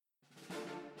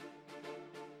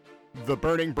The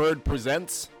Burning Bird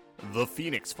presents The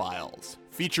Phoenix Files,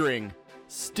 featuring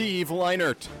Steve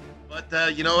Leinert.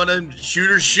 But you know what?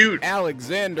 Shooters shoot.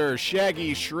 Alexander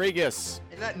Shaggy Schragus.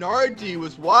 And that Nard D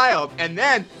was wild. And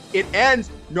then it ends.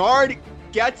 Nard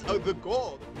gets the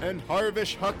gold. And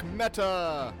Harvish Huck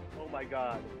Meta. Oh my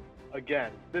God.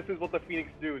 Again, this is what the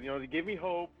Phoenix do. You know, they give me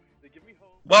hope.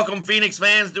 Welcome, Phoenix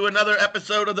fans, to another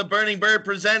episode of The Burning Bird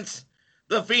presents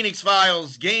The Phoenix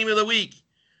Files Game of the Week.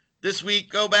 This week,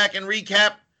 go back and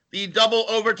recap the double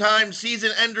overtime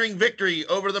season-ending victory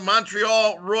over the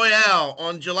Montreal Royale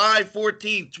on July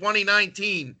 14th,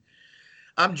 2019.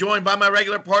 I'm joined by my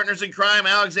regular partners in crime,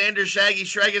 Alexander Shaggy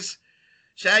Schragus.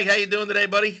 Shag, how you doing today,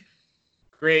 buddy?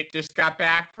 Great. Just got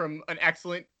back from an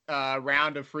excellent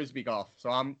round of Frisbee golf,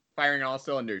 so I'm firing all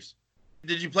cylinders.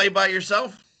 Did you play by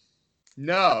yourself?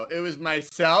 No, it was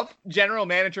myself, general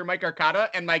manager Mike Arcata,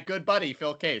 and my good buddy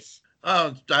Phil Case.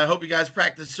 Oh, I hope you guys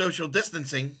practice social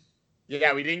distancing.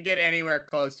 Yeah, we didn't get anywhere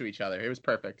close to each other. It was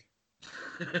perfect.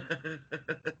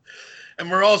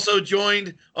 And we're also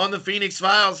joined on the Phoenix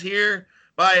Files here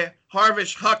by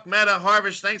Harvish Huck Meta.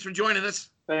 Harvish, thanks for joining us.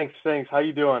 Thanks. How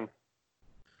you doing?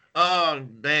 Oh,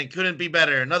 man, couldn't be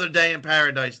better. Another day in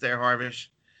paradise there, Harvish.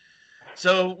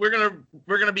 So we're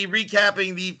gonna be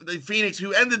recapping the Phoenix,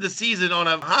 who ended the season on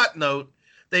a hot note.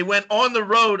 They went on the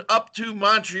road up to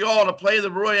Montreal to play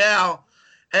the Royale,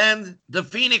 and the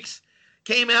Phoenix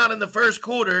came out in the first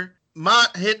quarter.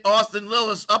 Mott hit Austin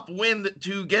Lillis upwind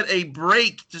to get a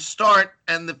break to start,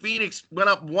 and the Phoenix went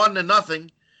up 1-0.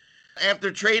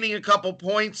 After trading a couple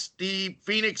points, the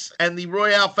Phoenix and the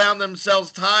Royale found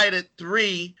themselves tied at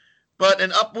 3. But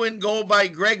an upwind goal by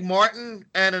Greg Martin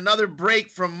and another break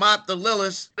from Mott to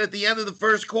Lillis. At the end of the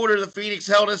first quarter, the Phoenix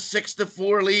held a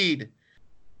 6-4 lead.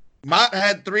 Mott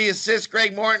had 3 assists.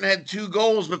 Greg Martin had 2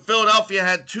 goals, but Philadelphia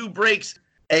had 2 breaks.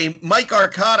 A Mike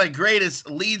Arcata greatest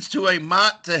leads to a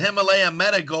Mott to Himalaya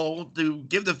Meta goal to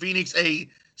give the Phoenix a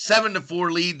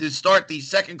 7-4 lead to start the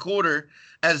second quarter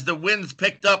as the winds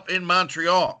picked up in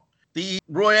Montreal. The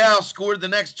Royale scored the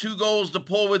next 2 goals to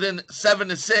pull within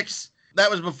 7-6. That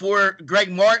was before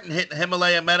Greg Martin hit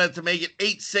Himalaya Meta to make it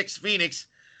 8-6 Phoenix,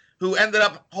 who ended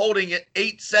up holding an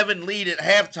 8-7 lead at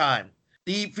halftime.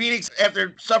 The Phoenix,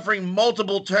 after suffering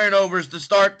multiple turnovers to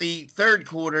start the third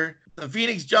quarter, the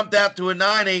Phoenix jumped out to a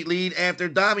 9-8 lead after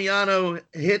Damiano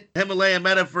hit Himalaya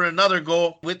Meta for another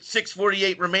goal with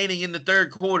 6:48 remaining in the third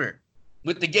quarter.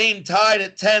 With the game tied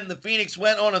at 10, the Phoenix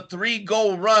went on a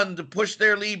 3-goal run to push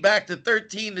their lead back to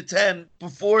 13-10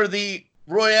 before the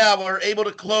Royale were able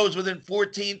to close within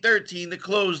 14-13 to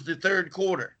close the third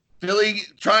quarter. Philly,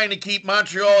 trying to keep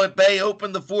Montreal at bay,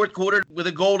 opened the fourth quarter with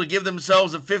a goal to give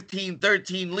themselves a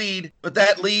 15-13 lead, but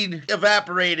that lead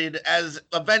evaporated as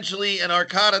eventually an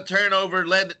Arcata turnover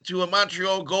led to a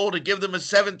Montreal goal to give them a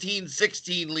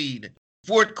 17-16 lead.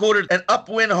 Fourth quarter, an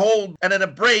upwind hold and then a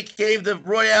break gave the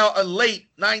Royale a late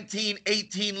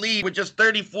 19-18 lead with just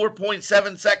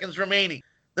 34.7 seconds remaining.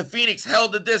 The Phoenix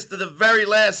held this to the very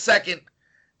last second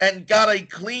and got a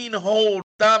clean hold.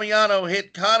 Damiano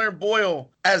hit Connor Boyle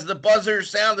as the buzzer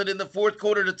sounded in the fourth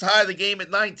quarter to tie the game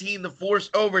at 19 to force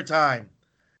overtime.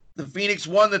 The Phoenix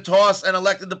won the toss and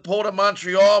elected to pull to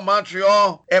Montreal.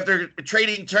 Montreal, after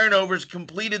trading turnovers,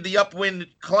 completed the upwind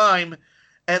climb,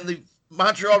 and the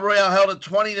Montreal Royale held a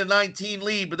 20-19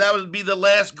 lead, but that would be the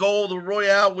last goal the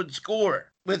Royale would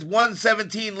score. With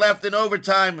 1:17 left in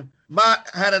overtime, Mott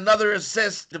had another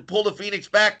assist to pull the Phoenix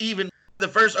back even. The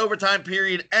first overtime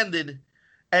period ended,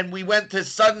 and we went to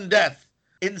sudden death.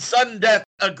 In sudden death,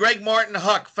 a Greg Martin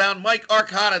Huck found Mike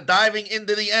Arcata diving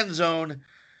into the end zone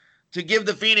to give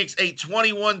the Phoenix a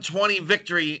 21-20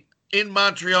 victory in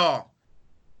Montreal.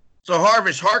 So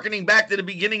Harvish, hearkening back to the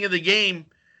beginning of the game,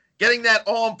 getting that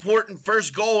all-important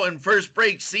first goal and first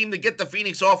break seemed to get the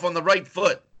Phoenix off on the right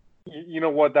foot. You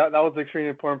know what? That was an extremely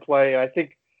important play. I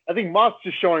think Mott's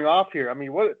just showing off here. I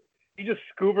mean, what? He's just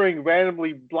scoobering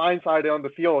randomly blindsided on the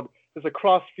field. There's a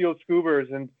cross-field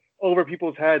scoobers and over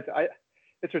people's heads.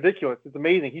 It's ridiculous. It's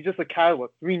amazing. He's just a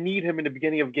catalyst. We need him in the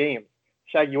beginning of games.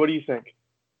 Shaggy, what do you think?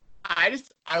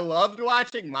 I loved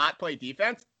watching Mott play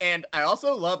defense, and I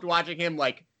also loved watching him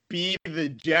be the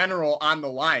general on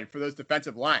the line for those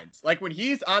defensive lines. Like when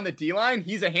he's on the D line,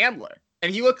 he's a handler,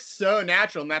 and he looks so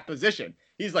natural in that position.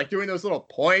 He's doing those little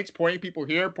points, pointing people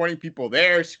here, pointing people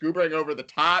there, scoobering over the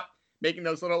top, making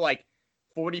those little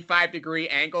 45-degree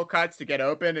angle cuts to get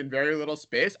open in very little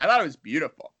space. I thought it was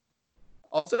beautiful.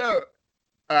 Also,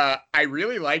 I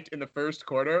really liked in the first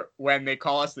quarter when they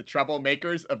call us the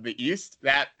troublemakers of the East.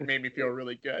 That made me feel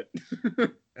really good.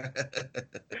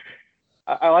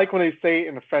 I like when they say it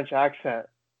in a French accent.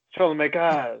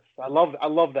 Trollmecas. I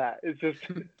love that. It's just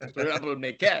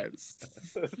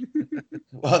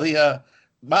Well, the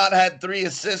Mott had 3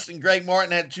 assists and Greg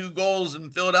Martin had 2 goals,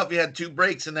 and Philadelphia had 2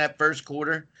 breaks in that first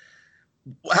quarter.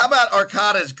 How about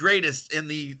Arcada's greatest in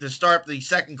the start of the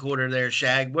second quarter there,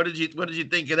 Shag? What did you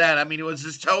think of that? I mean, was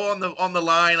his toe on the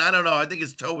line? I don't know. I think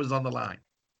his toe was on the line.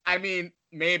 I mean,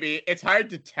 maybe. It's hard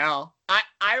to tell.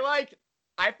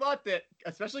 I thought that,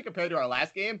 especially compared to our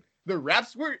last game, the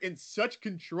refs were in such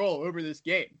control over this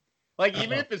game. Like,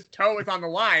 even if his toe was on the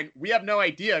line, we have no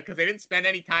idea because they didn't spend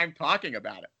any time talking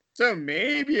about it. So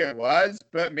maybe it was,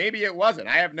 but maybe it wasn't.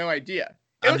 I have no idea.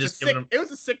 It was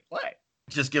a sick play.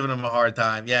 Just giving him a hard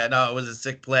time. Yeah, no, it was a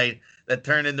sick play that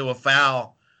turned into a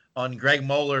foul on Greg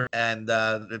Moeller, and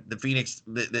the Phoenix,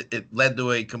 it led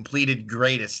to a completed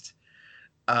greatest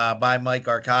by Mike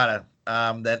Arcada.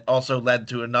 That also led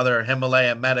to another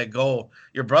Himalaya meta goal.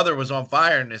 Your brother was on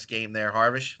fire in this game there,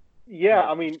 Harvish. Yeah,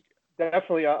 I mean,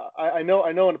 definitely. I know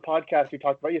in the podcast we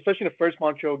talked about, especially in the first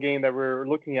Montreal game that we're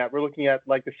looking at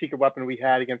like the secret weapon we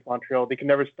had against Montreal. They can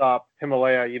never stop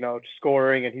Himalaya,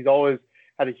 scoring, and he's always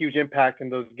had a huge impact in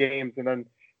those games. And then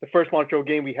the first Montreal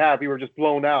game we had, we were just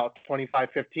blown out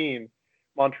 25-15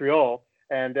 Montreal.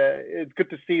 And it's good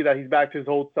to see that he's back to his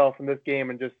old self in this game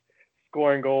and just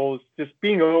scoring goals, just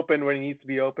being open when he needs to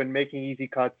be open, making easy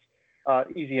cuts,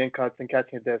 easy in cuts, and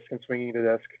catching a disc and swinging the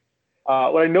disc.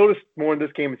 What I noticed more in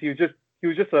this game is he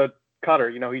was just a cutter.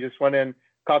 He just went in,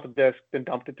 caught the disc, then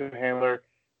dumped it to a handler,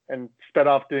 and sped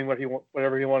off doing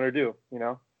whatever he wanted to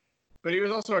do. But he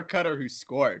was also a cutter who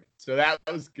scored, so that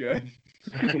was good.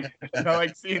 I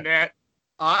like seeing that.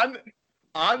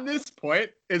 On this point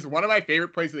is one of my favorite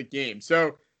plays of the game.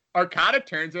 So Arcada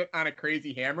turns it on a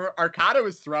crazy hammer. Arcada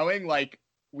was throwing like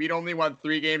we'd only won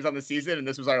 3 games on the season, and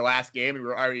this was our last game. We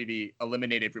were already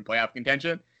eliminated from playoff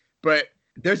contention. But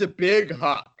there's a big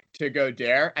huck to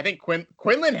Godare. I think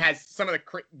Quinlan has some of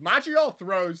the Montreal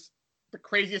throws, the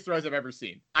craziest throws I've ever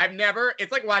seen.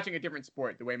 It's like watching a different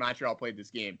sport, the way Montreal played this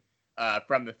game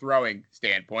from the throwing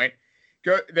standpoint.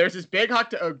 There's this big huck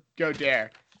to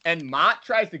Godare, and Mott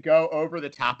tries to go over the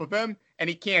top of him, and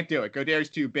he can't do it. Godare's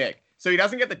too big. So he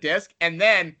doesn't get the disc, and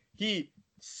then he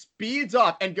speeds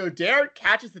off, and Godare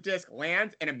catches the disc,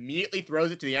 lands, and immediately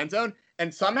throws it to the end zone.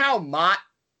 And somehow Mott,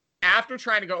 after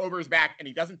trying to go over his back, and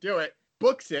he doesn't do it,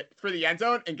 books it for the end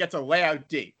zone and gets a layout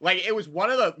D. Like, it was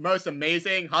one of the most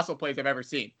amazing hustle plays I've ever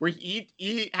seen, where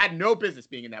he had no business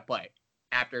being in that play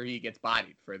after he gets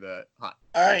bodied for the hunt.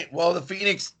 All right, well, the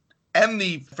Phoenix end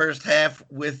the first half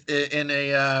in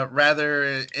a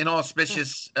rather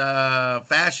inauspicious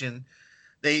fashion.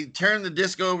 They turn the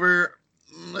disc over,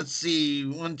 let's see,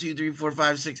 1, 2, 3, 4,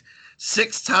 5, 6.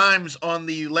 6 times on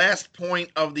the last point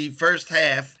of the first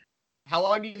half. How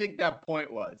long do you think that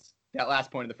point was? That last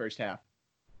point of the first half?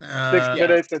 6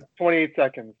 minutes and 28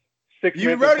 seconds. 6 you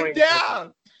minutes. You wrote it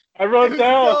down. I wrote it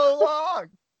down. It was so long.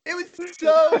 It was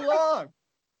so long.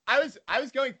 I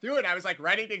was going through it. I was like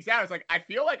writing things down. I was like, I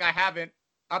feel like I haven't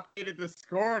updated the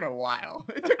score in a while.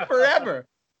 It took forever.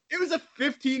 It was a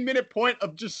 15-minute point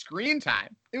of just screen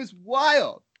time. It was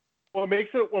wild. What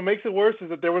makes it worse is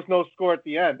that there was no score at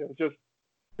the end. It was just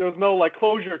there was no like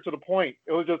closure to the point.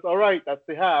 It was just all right. That's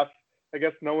the half. I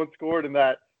guess no one scored in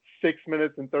that 6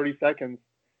 minutes and 30 seconds.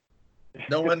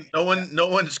 No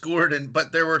one scored,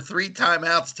 but there were 3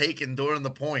 timeouts taken during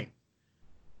the point.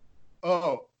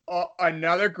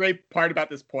 Another great part about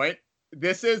this point.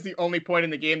 This is the only point in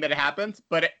the game that it happens,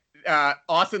 but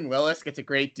Austin Lillis gets a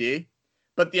great D.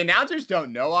 But the announcers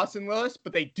don't know Austin Lillis,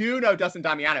 but they do know Dustin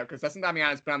Damiano because Dustin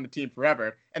Damiano's been on the team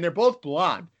forever, and they're both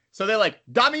blonde. So they're like,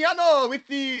 Damiano with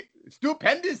the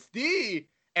stupendous D.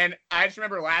 And I just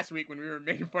remember last week when we were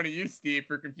making fun of you, Steve,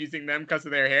 for confusing them because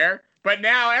of their hair. But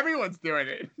now everyone's doing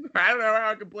it. I don't know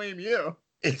how I can blame you.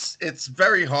 It's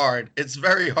very hard. It's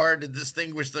very hard to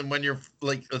distinguish them when you're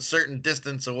like a certain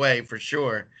distance away, for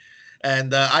sure.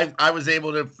 And I was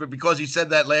able to, because you said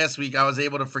that last week, I was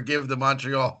able to forgive the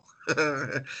Montreal.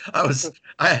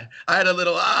 I had a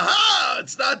little aha,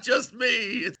 it's not just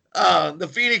me. The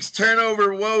Phoenix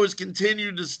turnover woes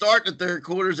continued to start the third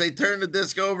quarters. They turned the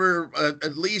disc over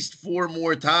at least 4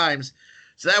 more times.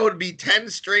 So that would be 10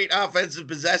 straight offensive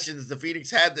possessions. The Phoenix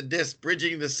had the disc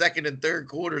bridging the second and third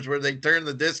quarters where they turned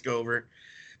the disc over.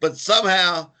 But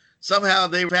somehow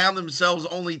they found themselves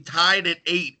only tied at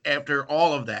 8 after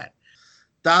all of that.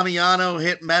 Damiano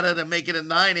hit Meta to make it a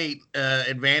 9-8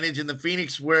 advantage, and the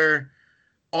Phoenix were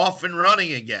off and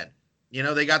running again.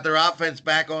 They got their offense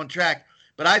back on track.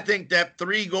 But I think that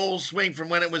 3-goal swing from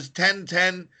when it was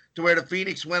 10-10 to where the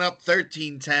Phoenix went up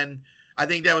 13-10, I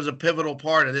think that was a pivotal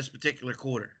part of this particular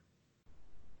quarter.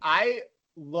 I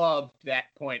loved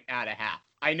that point at a half.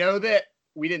 I know that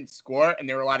we didn't score and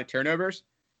there were a lot of turnovers,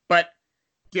 but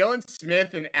Dylan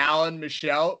Smith and Alan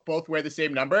Michelle both wear the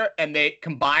same number, and they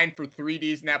combined for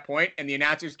 3Ds in that point, and the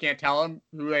announcers can't tell them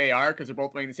who they are because they're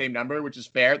both wearing the same number, which is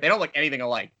fair. They don't look anything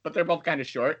alike, but they're both kind of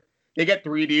short. They get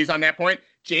 3Ds on that point.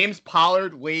 James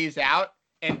Pollard lays out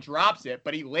and drops it,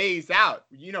 but he lays out.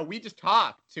 You know, we just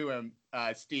talked to him,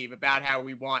 Steve, about how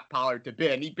we want Pollard to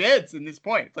bid, and he bids in this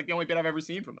point. It's like the only bid I've ever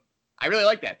seen from him. I really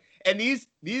like that. And these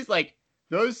like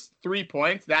those 3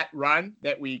 points, that run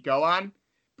that we go on,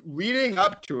 leading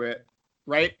up to it,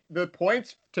 right? The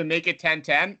points to make it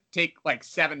 10-10 take like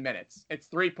 7 minutes. It's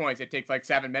 3 points. It takes like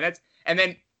 7 minutes. And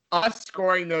then us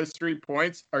scoring those 3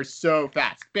 points are so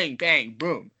fast. Bing, bang,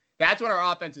 boom. That's when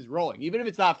our offense is rolling. Even if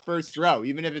it's not first row,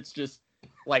 even if it's just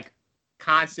like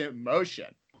constant motion,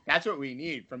 that's what we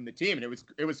need from the team. And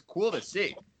it was cool to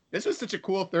see. This was such a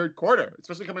cool third quarter,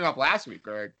 especially coming off last week,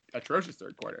 or an atrocious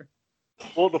third quarter.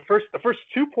 Well, the first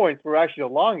 2 points were actually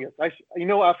the longest.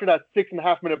 After that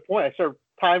 6.5 minute point, I started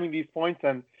timing these points,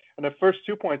 and the first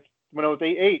 2 points, when it was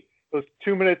 8-8, it was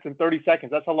 2 minutes and 30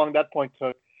 seconds. That's how long that point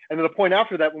took. And then the point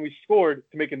after that, when we scored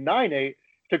to make it 9-8,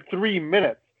 took 3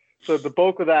 minutes. So the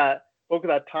bulk of that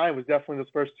time was definitely those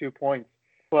first 2 points.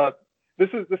 But this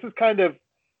is kind of,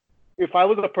 if I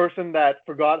was a person that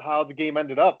forgot how the game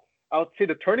ended up, I would say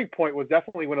the turning point was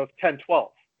definitely when it was 10-12.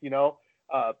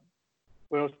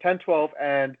 When it was 10-12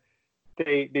 and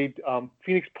they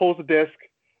Phoenix pulls the disc,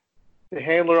 the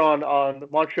handler on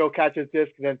Montreal catches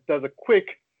disc and then does a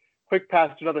quick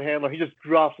pass to another handler. He just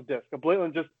drops the disc, a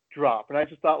blatant just drop. And I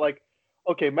just thought, like,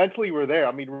 okay, mentally we're there.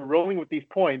 I mean, we're rolling with these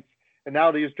points, and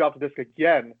now they just drop the disc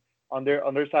again on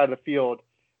their side of the field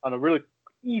on a really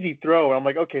easy throw. And I'm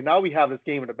like, okay, now we have this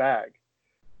game in the bag.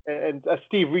 And as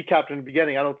Steve recapped in the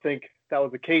beginning, I don't think that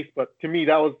was the case, but to me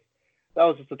that was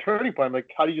just a turning point. Like,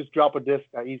 how do you just drop a disc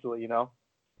that easily,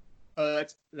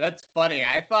 That's funny.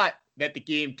 I thought that the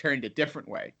game turned a different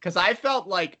way, because I felt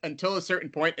like until a certain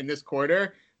point in this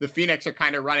quarter, the Phoenix are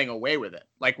kind of running away with it.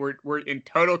 Like, we're in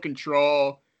total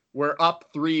control. We're up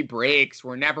 3 breaks.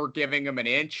 We're never giving them an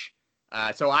inch.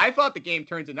 So I thought the game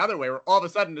turns another way, where all of a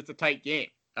sudden it's a tight game.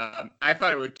 I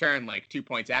thought it would turn like 2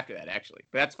 points after that, actually.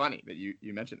 But that's funny that you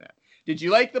mentioned that. Did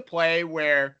you like the play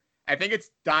where I think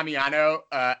it's Damiano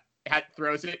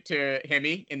throws it to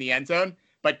Hemi in the end zone,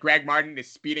 but Greg Martin is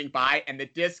speeding by, and the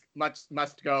disc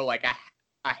must go like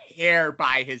a hair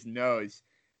by his nose,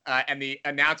 and the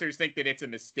announcers think that it's a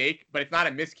mistake, but it's not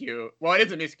a miscue. Well, it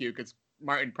is a miscue because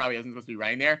Martin probably isn't supposed to be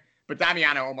running there, but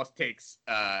Damiano almost takes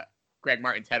Greg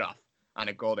Martin's head off on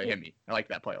a goal to Hemi. I like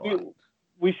that play a lot.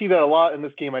 We see that a lot in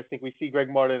this game. I think we see Greg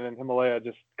Martin and Himalaya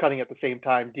just cutting at the same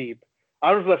time deep.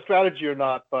 I don't know if that's strategy or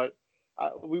not, but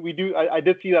we do. I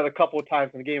did see that a couple of times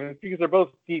in the game, and because they're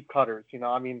both deep cutters.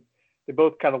 I mean, they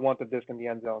both kind of want the disc in the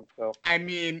end zone. So I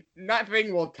mean,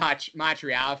 nothing will touch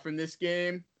Montreal from this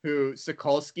game, who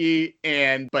Sokolsky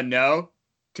and Bonneau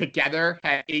together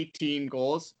had 18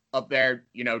 goals of their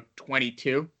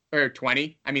 22 or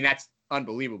 20. I mean, that's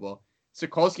unbelievable.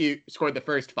 Sokolsky scored the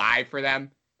first 5 for them,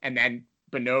 and then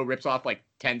Bonneau rips off like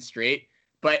 10 straight.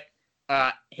 But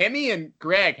Hemi and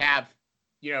Greg have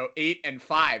 8 and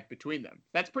 5 between them.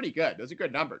 That's pretty good. Those are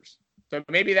good numbers. So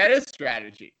maybe that is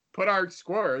strategy. Put our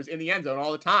scorers in the end zone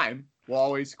all the time. We'll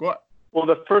always score. Well,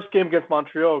 the first game against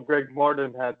Montreal, Greg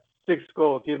Martin had 6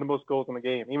 goals. He had the most goals in the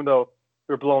game. Even though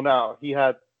we were blown out, he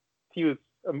was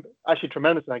actually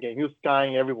tremendous in that game. He was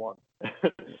skying everyone.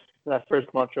 That first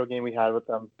Montreal game we had with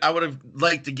them. I would have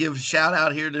liked to give a shout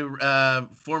out here to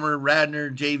former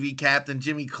Radnor JV captain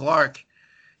Jimmy Clark.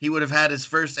 He would have had his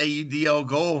first AUDL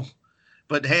goal,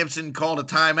 but Hampson called a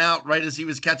timeout right as he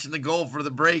was catching the goal for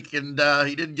the break, and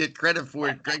he didn't get credit for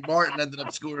it. Greg Martin ended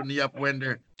up scoring the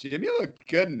upwinder. Jimmy looked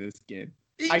good in this game.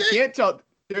 I can't tell.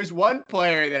 There's one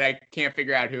player that I can't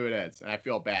figure out who it is, and I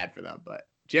feel bad for them. But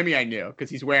Jimmy I knew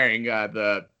because he's wearing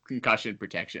the concussion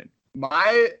protection.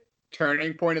 My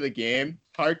turning point of the game,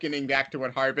 hearkening back to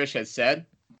what Harvish has said,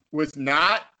 was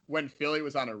not when Philly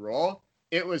was on a roll.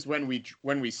 It was when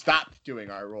we stopped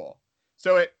doing our roll.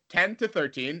 So at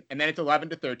 10-13, and then it's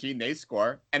 11-13, they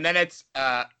score, and then it's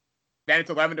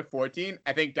 11-14.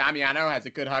 I think Damiano has a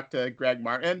good hook to Greg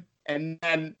Martin, and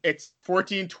then it's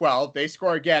 14-12. They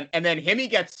score again, and then Hemi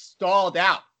gets stalled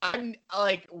out. I'm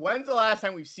like, when's the last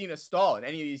time we've seen a stall in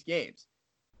any of these games?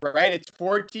 Right? It's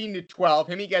 14-12.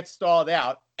 Hemi gets stalled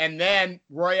out, and then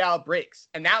Royale breaks.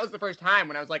 And that was the first time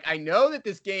when I was like, I know that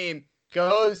this game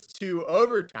goes to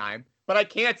overtime, but I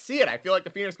can't see it. I feel like the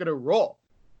Phoenix is going to roll.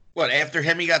 What, after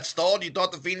Hemi got stalled, you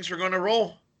thought the Phoenix were going to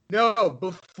roll? No,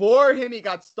 before Hemi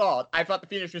got stalled, I thought the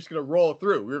Phoenix were just going to roll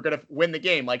through. We were going to win the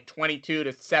game like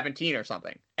 22-17 or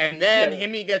something. And then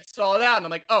Hemi gets stalled out, and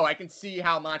I'm like, oh, I can see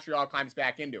how Montreal climbs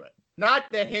back into it. Not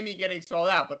that Hemi getting stalled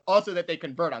out, but also that they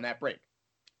convert on that break.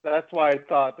 That's why I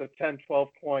thought the 10-12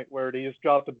 point where they just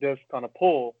dropped the disc on a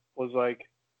pull was like,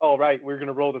 oh, right, we're going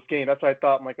to roll this game. That's what I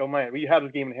thought. I'm like, oh, man, we have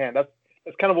this game in hand. That's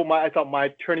kind of what I thought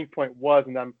my turning point was,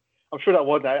 and I'm sure that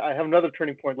wasn't. I have another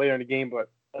turning point later in the game, but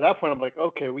at that point, I'm like,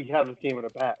 okay, we have this game in the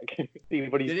bag.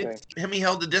 Steve, what do you think? Hemi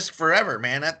held the disc forever,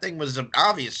 man. That thing was an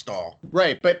obvious stall.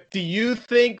 Right, but do you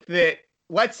think that,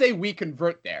 let's say we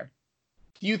convert there,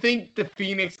 do you think the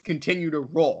Phoenix continue to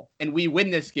roll and we win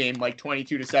this game like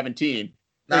 22-17?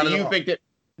 Or do you think that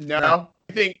no?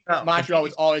 You think Montreal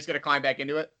was always going to climb back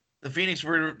into it? The Phoenix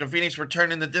were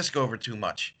turning the disc over too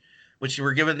much, which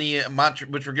were giving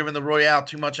the Royale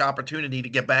too much opportunity to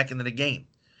get back into the game.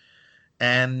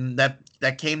 And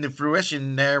that came to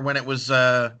fruition there when it was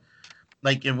the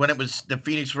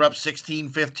Phoenix were up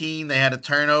 16-15. They had a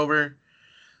turnover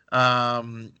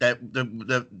that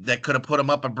could have put them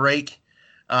up a break.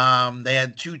 They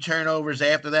had 2 turnovers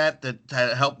after that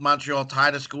helped Montreal tie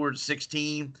the score at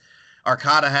 16.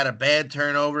 Arcata had a bad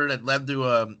turnover that led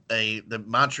to the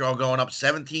Montreal going up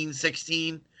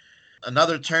 17-16.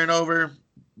 Another turnover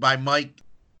by Mike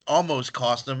almost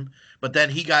cost him. But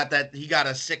then he got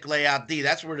a sick layout D.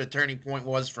 That's where the turning point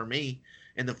was for me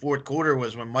in the fourth quarter,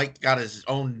 was when Mike got his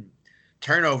own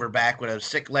turnover back with a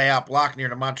sick layout block near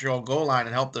the Montreal goal line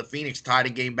and helped the Phoenix tie the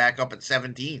game back up at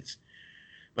 17s.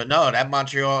 But no, that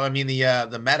Montreal, I mean,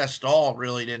 the meta stall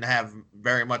really didn't have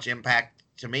very much impact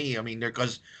to me. I mean,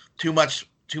 because too much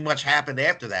happened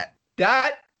after that.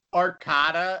 That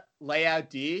Arcata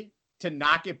layout D to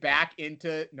knock it back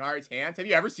into Nari's hands. Have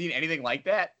you ever seen anything like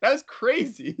that? That was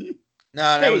crazy.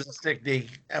 No, that was a sick D.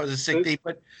 That was a sick D.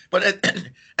 But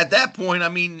at that point, I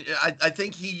mean, I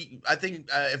think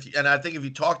if you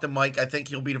talk to Mike, I think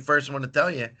he'll be the first one to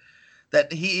tell you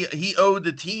that he owed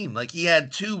the team. Like, he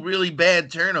had 2 really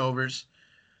bad turnovers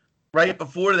right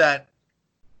before that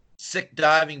sick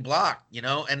diving block,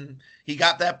 and he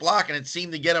got that block, and it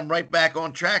seemed to get him right back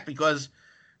on track, because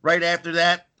right after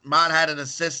that, Mott had an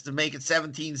assist to make it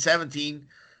 17-17,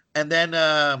 and then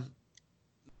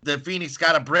the Phoenix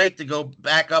got a break to go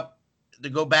back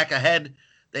ahead.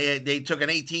 They took an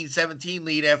 18-17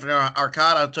 lead after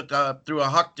Arcata threw a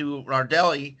huck to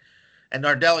Nardelli, and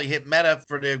Nardelli hit Meta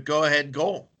for the go-ahead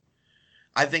goal.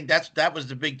 I think that was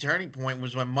the big turning point,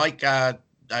 was when Mike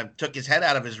took his head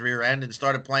out of his rear end and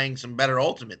started playing some better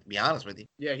ultimate, to be honest with you.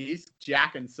 Yeah, he's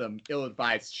jacking some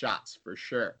ill-advised shots for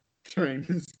sure during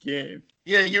this game.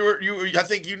 Yeah, I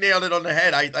think you nailed it on the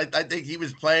head. I think he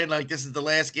was playing like this is the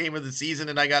last game of the season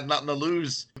and I got nothing to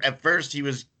lose. At first he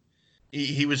was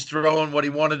throwing what he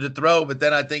wanted to throw, but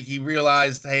then I think he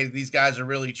realized, hey, these guys are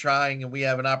really trying, and we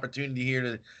have an opportunity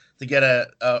here to get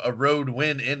a road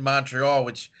win in Montreal,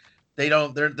 which they're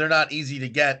not easy to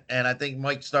get. And I think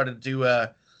Mike started to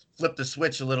flip the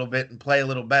switch a little bit and play a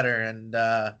little better. And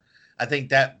I think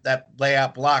that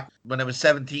layout block when it was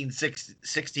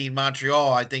 17-16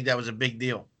 Montreal, I think that was a big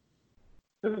deal.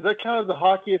 Does that count as a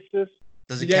hockey assist?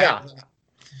 Does it count?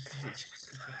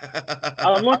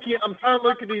 I'm trying to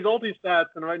look at these ulti stats,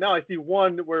 and right now I see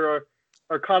one where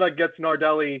Arcata gets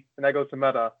Nardelli, and that goes to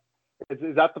Meta.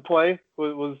 Is that the play?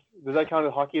 Does that count as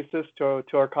a hockey assist to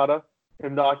Arcata?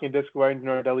 Him knocking a disc right into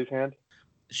Nardelli's hand?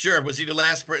 Sure. Was he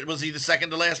the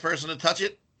second to last person to touch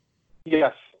it?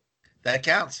 Yes. That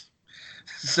counts.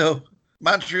 So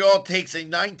Montreal takes a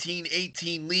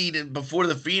 19-18 lead, and before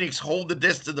the Phoenix hold the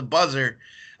disc to the buzzer,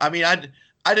 I mean, I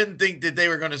didn't think that they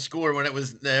were going to score when they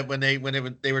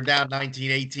were down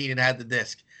 19-18 and had the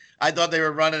disc. I thought they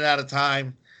were running out of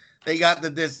time. They got the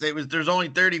disc. There's only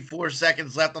 34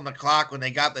 seconds left on the clock when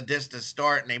they got the disc to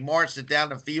start, and they marched it down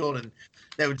the field, and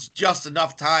there was just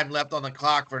enough time left on the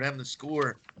clock for them to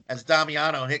score as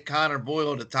Damiano hit Connor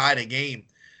Boyle to tie the game.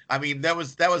 I mean, that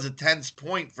was a tense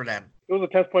point for them. It was a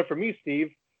tense point for me,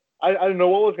 Steve. I didn't know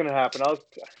what was going to happen. I was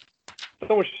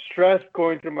so much stress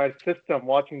going through my system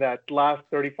watching that last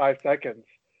 35 seconds.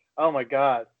 Oh, my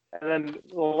God. And then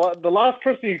the last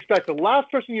person you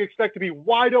expect to be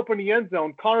wide open in the end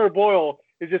zone, Connor Boyle,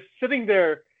 is just sitting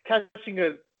there catching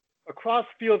a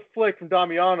cross-field flick from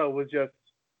Damiano was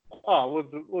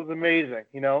amazing,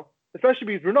 especially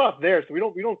because we're not there, so we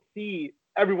don't see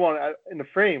everyone in the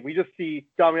frame. We just see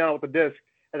Damiano with the disc,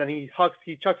 and then he chucks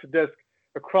the disc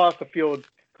across the field.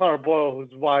 Connor Boyle,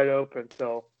 who's wide open.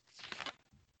 So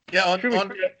yeah,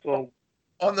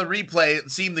 on the replay, it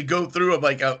seemed to go through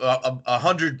like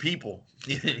 100 people.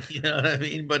 You know what I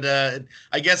mean? But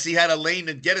I guess he had a lane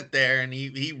to get it there, and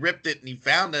he ripped it, and he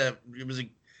found it was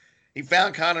He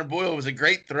found Connor Boyle. It was a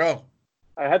great throw.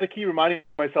 I had to keep reminding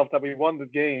myself that we won the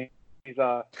game. When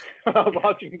I was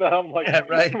watching that, I'm like,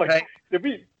 Right. Did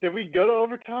we go to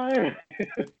overtime?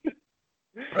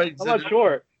 Right. I'm not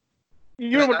sure.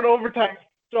 Even when overtime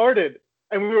started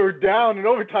and we were down in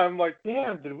overtime, I'm like,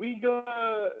 damn, did we go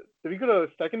to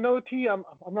second OT? I'm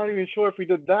not even sure if we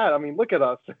did that. I mean, look at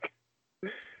us.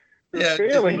 Yeah,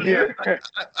 failing here.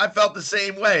 I felt the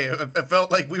same way. I felt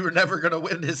like we were never going to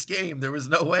win this game. There was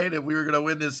no way that we were going to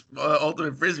win this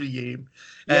ultimate frisbee game.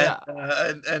 Yeah.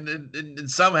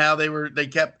 And somehow they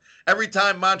kept every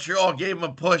time Montreal gave them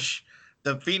a push,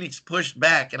 the Phoenix pushed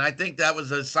back, and I think that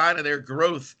was a sign of their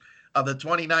growth of the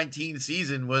 2019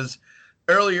 season. Was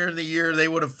earlier in the year they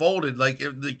would have folded. Like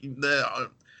if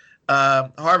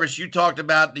Harvest, you talked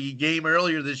about the game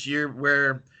earlier this year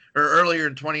earlier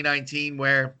in 2019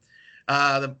 where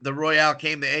the Royale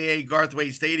came to AA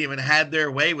Garthwaite Stadium and had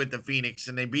their way with the Phoenix,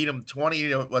 and they beat them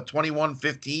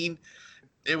 21-15.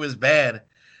 It was bad.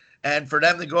 And for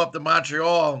them to go up to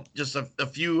Montreal just a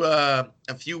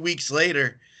few weeks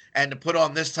later and to put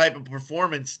on this type of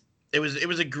performance, it was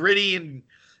a gritty and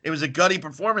it was a gutty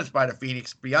performance by the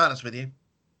Phoenix, to be honest with you.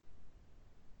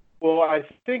 Well, I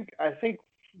think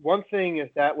one thing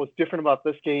that was different about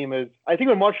this game is I think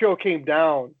when Montreal came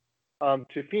down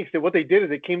to Phoenix, what they did is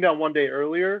they came down one day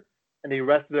earlier and they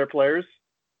rested their players,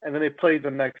 and then they played the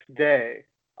next day.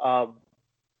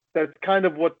 That's kind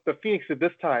of what the Phoenix did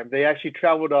this time. They actually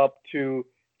traveled up to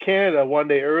Canada one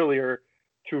day earlier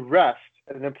to rest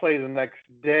and then play the next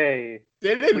day.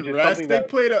 They didn't rest.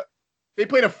 They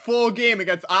played a full game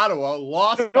against Ottawa,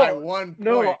 lost by 1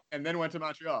 point, and then went to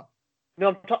Montreal.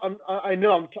 No, I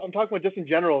know. I'm talking about just in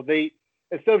general. They,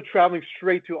 instead of traveling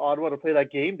straight to Ottawa to play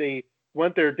that game, they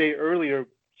went there a day earlier,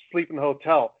 sleep in the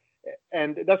hotel,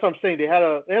 and that's what I'm saying. They had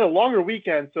a longer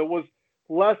weekend, so it was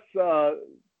less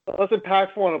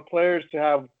impactful on the players to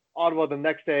have Ottawa the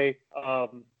next day,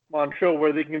 Montreal,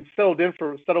 where they can settle in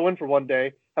for one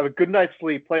day, have a good night's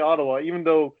sleep, play Ottawa. Even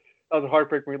though that was a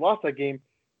heartbreak when we lost that game,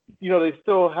 they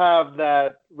still have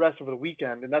that rest over the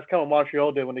weekend, and that's kind of what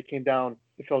Montreal did when they came down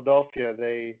to Philadelphia.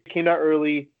 They came out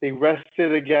early, they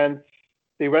rested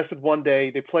one day,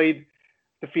 they played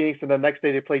the Phoenix, and the next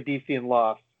day they played DC and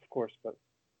lost, of course. But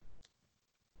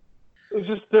it was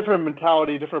just different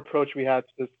mentality, different approach we had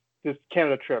to this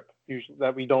Canada trip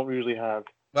that we don't usually have.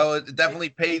 Well, it definitely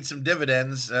paid some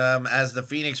dividends as the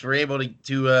Phoenix were able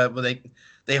to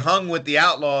they hung with the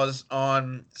Outlaws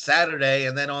on Saturday,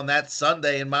 and then on that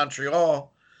Sunday in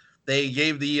Montreal, they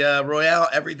gave the Royale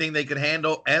everything they could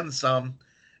handle and some,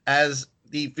 as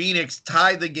the Phoenix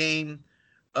tied the game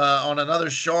on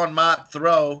another Sean Mott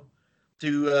throw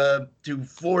to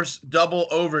force double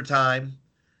overtime.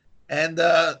 And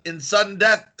in sudden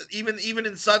death, even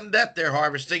in sudden death there,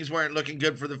 Harvest, things weren't looking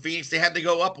good for the Phoenix. They had to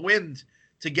go upwind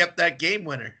to get that game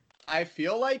winner. I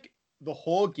feel like the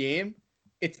whole game,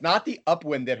 it's not the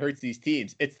upwind that hurts these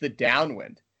teams. It's the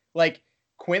downwind. Like,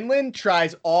 Quinlan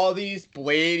tries all these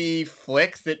bladey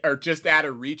flicks that are just out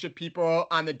of reach of people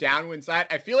on the downwind side.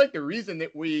 I feel like the reason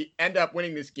that we end up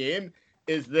winning this game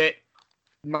is that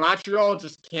Montreal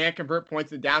just can't convert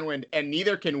points in downwind, and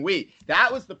neither can we.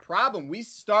 That was the problem. We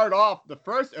start off the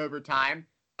first overtime.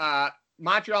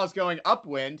 Montreal's going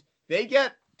upwind.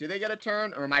 Do they get a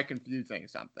turn, or am I confusing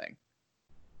something?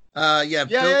 Yeah.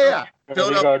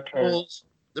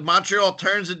 The Montreal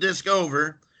turns the disc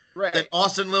over. Right. Then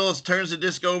Austin Lillis turns the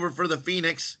disc over for the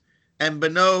Phoenix, and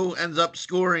Bonneau ends up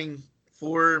scoring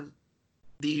for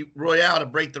the Royale to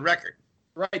break the record.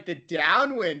 Right, the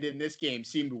downwind in this game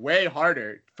seemed way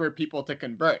harder for people to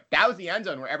convert. That was the end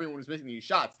zone where everyone was missing these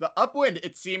shots. The upwind,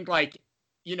 it seemed like,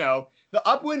 the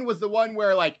upwind was the one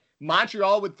where, like,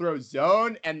 Montreal would throw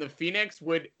zone and the Phoenix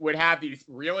would have these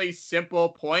really simple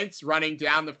points running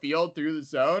down the field through the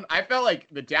zone. I felt like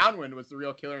the downwind was the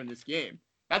real killer in this game.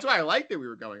 That's why I liked that we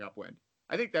were going upwind.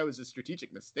 I think that was a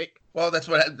strategic mistake. Well, that's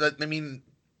what I mean.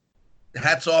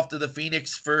 Hats off to the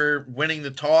Phoenix for winning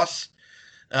the toss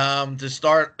to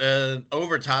start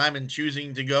overtime and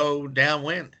choosing to go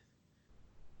downwind.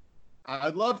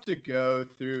 I'd love to go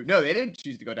through. No, they didn't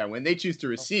choose to go downwind. They choose to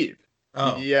receive.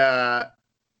 Oh.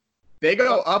 They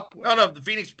go up. No, the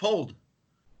Phoenix pulled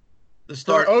the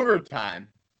start. For overtime.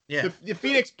 Yeah. The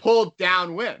Phoenix pulled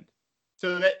downwind,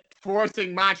 so that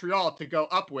forcing Montreal to go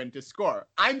upwind to score.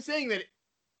 I'm saying that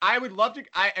I would love to.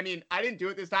 I mean, I didn't do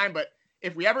it this time, but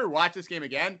if we ever watch this game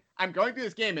again, I'm going through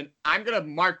this game and I'm going to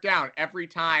mark down every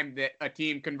time that a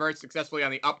team converts successfully on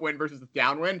the upwind versus the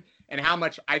downwind, and how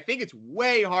much I think it's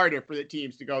way harder for the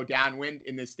teams to go downwind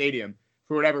in this stadium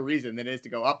for whatever reason than it is to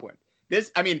go upwind.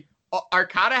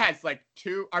 Arcata has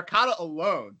Arcata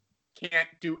alone can't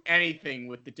do anything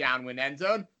with the downwind end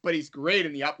zone, but he's great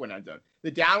in the upwind end zone.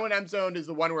 The downwind end zone is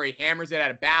the one where he hammers it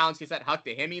out of bounds. He has that Huck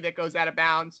to Himmy that goes out of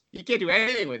bounds. He can't do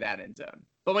anything with that end zone.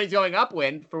 But when he's going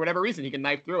upwind, for whatever reason, he can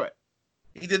knife through it.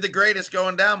 He did the greatest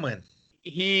going downwind.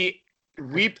 He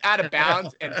leaped out of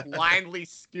bounds and blindly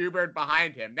scubered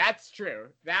behind him. That's true.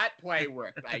 That play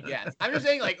worked, I guess. I'm just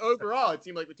saying, like, overall, it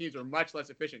seemed like the teams were much less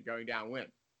efficient going downwind.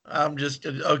 I'm just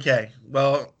okay.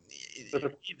 Well,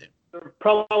 they're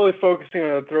probably focusing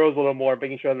on the throws a little more,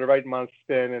 making sure they're the right amount of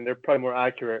spin, and they're probably more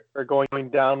accurate. Or going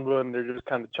downwind, and they're just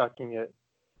kind of chucking it.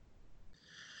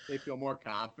 They feel more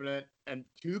confident and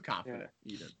too confident,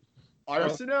 even.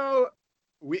 Arsenault,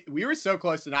 we were so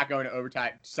close to not going to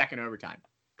overtime, second overtime.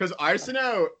 Because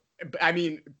Arsenault, I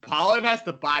mean, Pollard has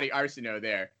to body Arsenault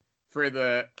there for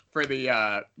the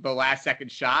last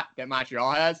second shot that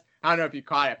Montreal has. I don't know if you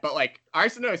caught it, but like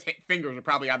Arsenault's fingers were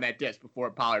probably on that disc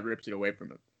before Pollard ripped it away from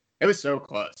him. It was so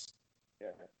close. Yeah.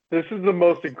 This is the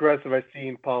most aggressive I've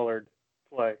seen Pollard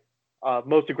play.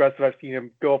 Most aggressive I've seen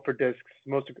him go up for discs.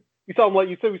 We saw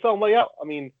him lay out. I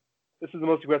mean, this is the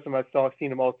most aggressive I've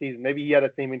seen him all season. Maybe he had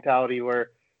that same mentality where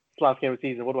it's last game of the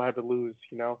season. What do I have to lose?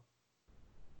 You know?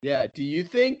 Yeah. Do you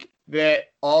think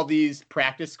that all these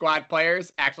practice squad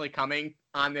players actually coming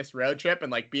on this road trip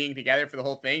and like being together for the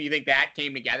whole thing, do you think that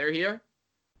came together here?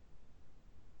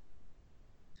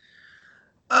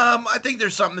 I think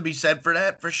there's something to be said for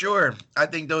that, for sure. I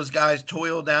think those guys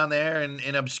toil down there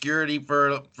in obscurity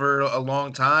for a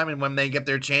long time, and when they get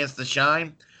their chance to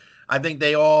shine, I think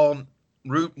they all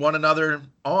root one another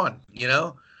on. You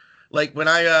know, like when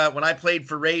I played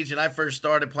for Rage and I first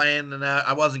started playing, and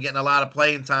I wasn't getting a lot of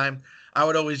playing time, I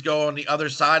would always go on the other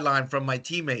sideline from my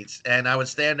teammates, and I would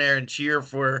stand there and cheer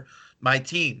for my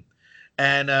team,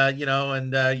 and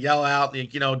yell out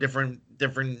different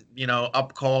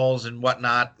up calls and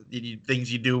whatnot,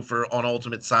 things you do on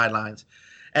Ultimate sidelines.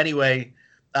 Anyway,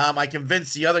 I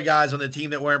convinced the other guys on the team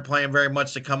that weren't playing very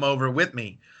much to come over with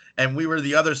me, and we were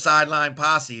the other sideline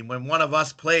posse. And when one of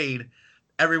us played,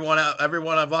 every one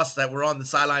of us that were on the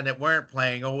sideline that weren't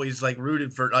playing always like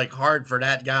rooted for like hard for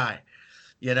that guy.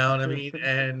 You know what I mean?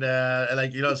 And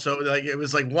so like it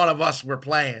was like one of us were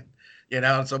playing.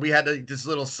 So we had this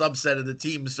little subset of the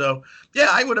team. So yeah,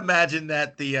 I would imagine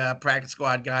that the practice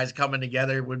squad guys coming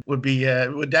together would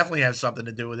definitely have something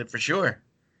to do with it for sure.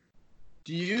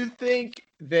 Do you think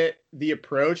that the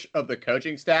approach of the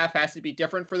coaching staff has to be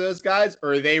different for those guys,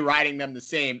 or are they riding them the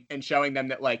same and showing them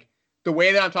that like the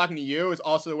way that I'm talking to you is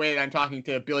also the way that I'm talking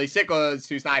to Billy Sickles,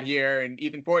 who's not here, and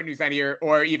Ethan Fortin, who's not here,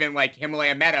 or even like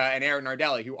Himalaya Meta and Aaron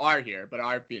Nardelli, who are here but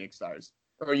are Phoenix Stars?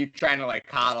 Or are you trying to like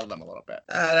coddle them a little bit?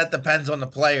 That depends on the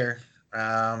player.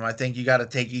 I think you got to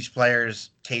take each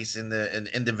player's case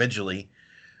individually.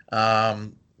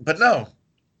 But no,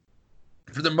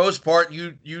 for the most part,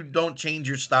 you don't change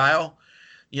your style.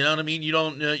 You know what I mean? You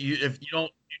don't. You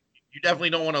definitely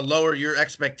don't want to lower your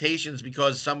expectations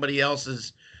because somebody else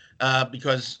is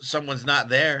because someone's not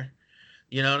there.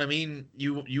 You know what I mean?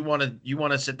 You want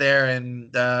to sit there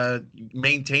and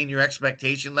maintain your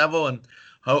expectation level, and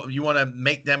you want to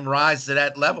make them rise to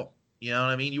that level. You know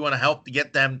what I mean? You want to help to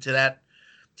get them to that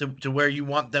to where you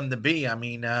want them to be. I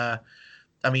mean,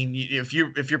 if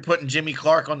you're putting Jimmy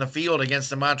Clark on the field against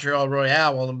the Montreal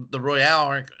Royale, well, the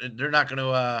Royale they're not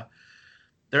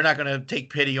going to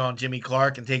take pity on Jimmy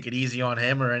Clark and take it easy on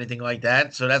him or anything like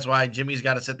that. So that's why Jimmy's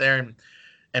got to sit there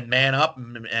and man up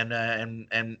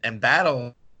and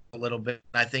battle a little bit.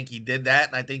 I think he did that,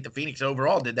 and I think the Phoenix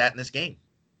overall did that in this game.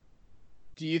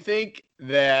 Do you think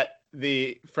that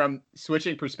from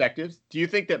switching perspectives, do you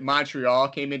think that Montreal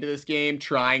came into this game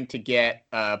trying to get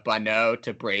Bonneau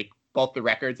to break both the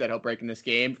records that he'll break in this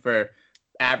game for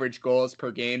average goals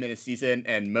per game in a season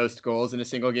and most goals in a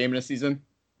single game in a season?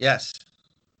 Yes.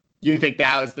 You think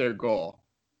that was their goal?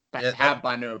 Have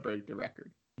Bonneau break the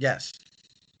record? Yes.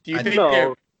 Do you think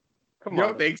no. Come on. You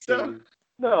don't think so?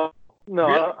 No.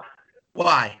 Really?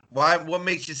 Why? What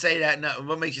makes you say that? No.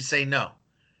 What makes you say no?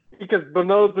 Because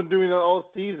Bonneau's been doing that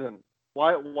all season.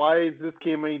 Why is this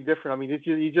game any different? I mean,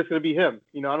 he's just going to be him.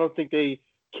 I don't think they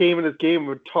came in this game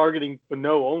with targeting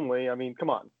Bonneau only. I mean, come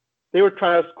on. They were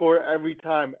trying to score every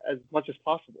time as much as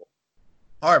possible.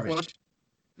 Harvey.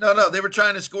 No, they were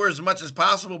trying to score as much as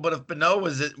possible, but if Bonneau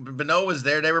was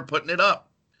there, they were putting it up.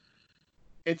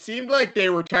 It seemed like they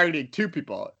were targeting two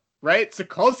people, right?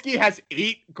 Sokolsky has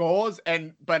 8 goals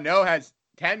and Bonneau has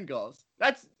 10 goals.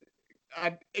 That's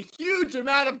a huge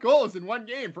amount of goals in one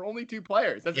game for only 2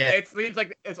 players. It seems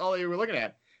like that's all you were looking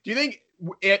at. Do you think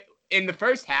in the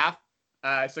first half,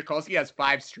 Sokolsky has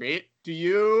 5 straight? Do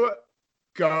you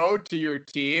go to your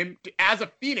team as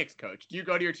a Phoenix coach? Do you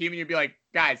go to your team and you'd be like,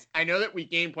 guys, I know that we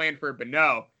game plan for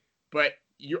Beno, but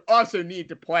you also need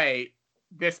to play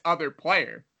this other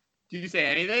player. Do you say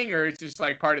anything, or it's just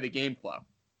like part of the game flow?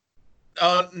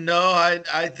 No,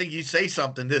 I think you say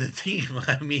something to the team.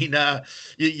 I mean,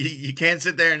 you can't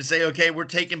sit there and say, okay, we're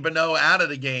taking Beno out of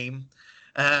the game.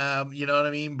 You know what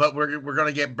I mean? But we're going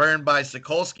to get burned by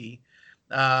Sokolsky.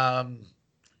 But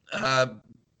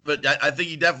I think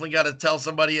you definitely got to tell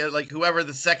somebody, like whoever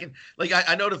the second, like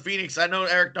I know the Phoenix, I know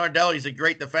Eric Nardelli is a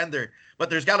great defender, but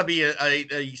there's got to be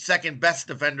a second best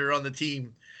defender on the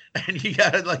team. And you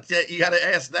got to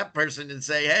ask that person and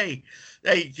say, hey,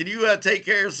 can you take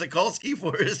care of Sokolsky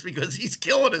for us, because he's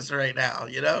killing us right now,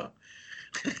 you know?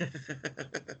 You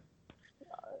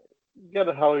got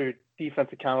to hold your defense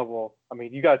accountable. I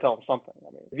mean, you got to tell them something.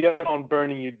 I mean, if you have someone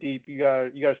burning you deep, you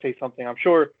got to say something. I'm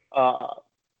sure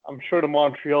the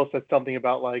Montreal said something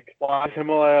about, like, why is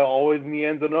Himalaya always in the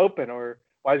end zone open, or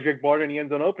why is Greg Barter in the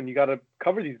end zone open? You got to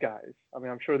cover these guys. I mean,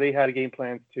 I'm sure they had game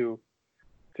plans to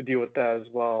deal with that as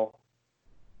well.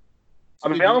 I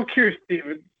mean, I'm curious,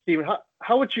 Steven,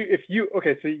 how would you,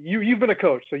 so you've been a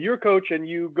coach, so you're a coach and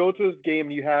you go to this game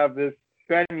and you have this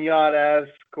Ben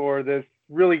Yard-esque or this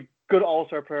really good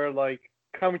all-star player like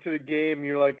coming to the game, and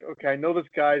you're like, okay, I know this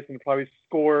guy's going to probably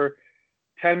score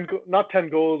 5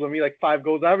 goals.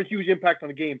 I have a huge impact on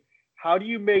the game. How do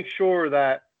you make sure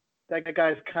that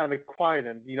guy's kind of quiet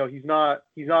and, you know, he's not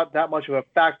that much of a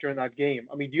factor in that game?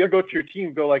 I mean, do you go to your team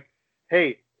and go like,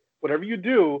 hey, whatever you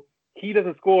do, he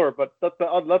doesn't score, but let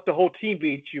the whole team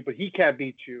beat you, but he can't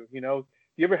beat you, you know? Do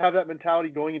you ever have that mentality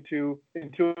going into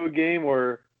a game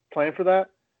or plan for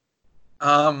that?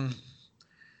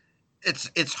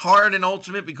 It's hard in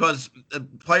Ultimate because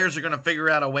players are going to figure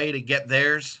out a way to get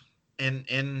theirs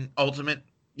in Ultimate,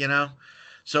 you know?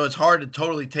 So it's hard to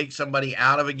totally take somebody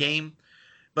out of a game.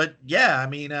 But yeah, I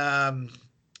mean,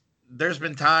 there's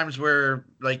been times where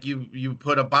like you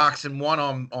put a box and one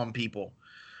on people,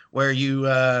 where you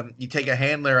take a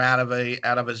handler out of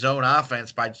a zone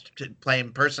offense by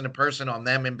playing person to person on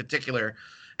them in particular,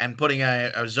 and putting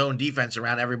a zone defense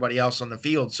around everybody else on the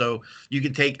field. So you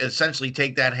can essentially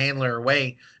take that handler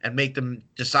away and make them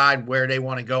decide where they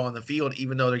want to go on the field,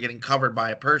 even though they're getting covered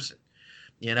by a person,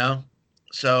 you know?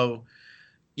 So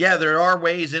yeah, there are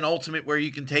ways in Ultimate where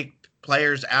you can take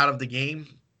players out of the game.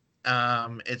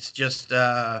 It's just,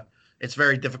 it's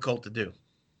very difficult to do.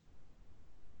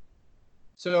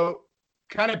 So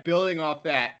kind of building off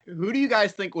that, who do you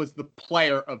guys think was the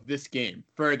player of this game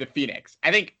for the Phoenix?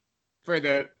 I think for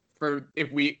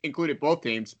if we included both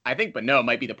teams, I think Beno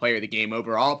might be the player of the game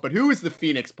overall. But who is the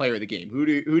Phoenix player of the game? Who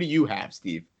do you have,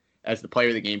 Steve, as the player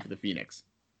of the game for the Phoenix?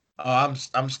 I'm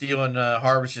stealing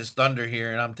Harvish's thunder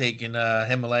here, and I'm taking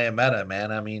Himalaya Meta,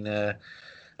 man. I mean,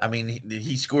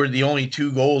 he scored the only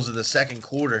 2 goals of the second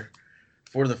quarter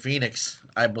for the Phoenix,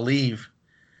 I believe.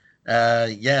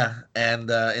 Yeah, and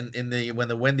when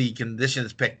the windy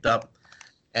conditions picked up,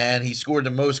 and he scored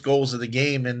the most goals of the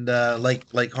game, and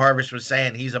like Harvish was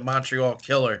saying, he's a Montreal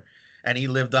killer, and he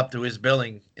lived up to his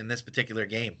billing in this particular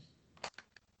game.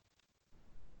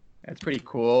 That's pretty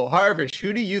cool. Harvish,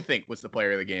 who do you think was the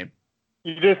player of the game?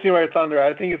 You just see my thunder.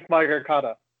 I think it's Mike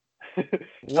Arcata. I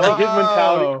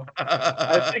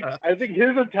think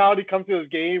his mentality comes to his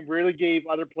game really gave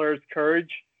other players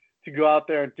courage to go out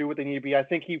there and do what they need to be. I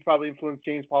think he probably influenced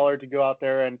James Pollard to go out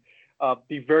there and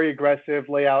be very aggressive,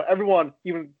 lay out everyone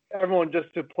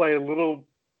just to play a little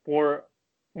more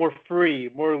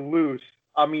free, more loose.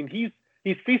 I mean, he's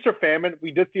feast or famine. We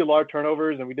did see a lot of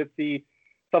turnovers, and we did see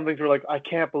some things where like, I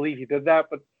can't believe he did that.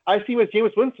 But I see with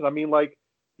Jameis Winston, I mean, like,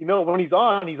 you know, when he's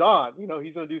on, he's on. You know,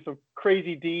 he's going to do some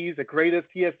crazy Ds, the greatest.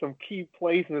 He has some key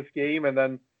plays in this game, and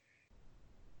then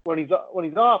when he's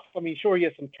off, I mean, sure, he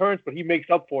has some turns, but he makes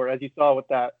up for it, as you saw with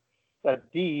that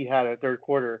D he had in the third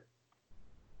quarter.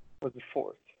 Was it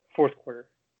fourth quarter?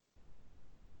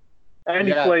 And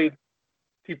yeah.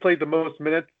 He played the most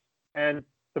minutes and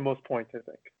the most points, I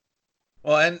think.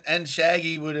 Well, and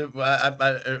Shaggy would have.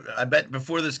 I bet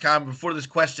before this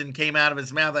question came out of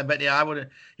his mouth, I bet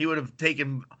he would have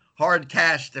taken hard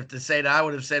cash to say that I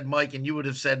would have said Mike and you would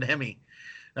have said Hemi.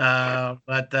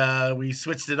 But we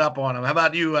switched it up on him. How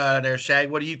about you there,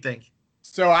 Shag? What do you think?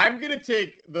 So I'm going to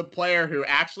take the player who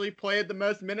actually played the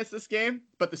most minutes this game,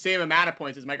 but the same amount of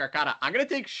points as Mike Arcata. I'm going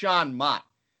to take Sean Mott.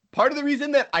 Part of the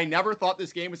reason that I never thought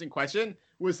this game was in question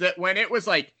was that when it was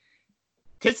like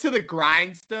tits to the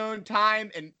grindstone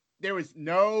time and there was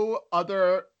no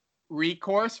other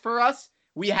recourse for us,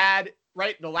 we had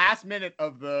the last minute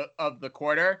of the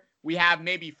quarter, we have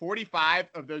maybe 45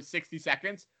 of those 60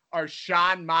 seconds are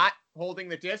Sean Mott holding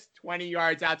the disc 20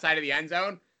 yards outside of the end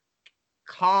zone,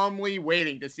 calmly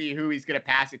waiting to see who he's going to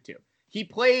pass it to. He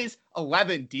plays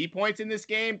 11 D points in this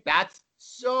game. That's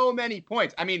so many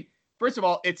points. I mean, first of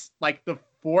all, it's like the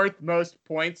fourth most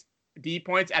points, D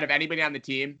points out of anybody on the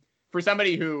team. For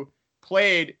somebody who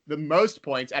played the most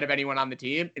points out of anyone on the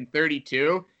team in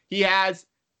 32, he has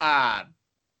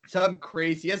some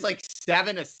crazy. He has like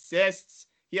 7 assists.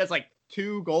 He has like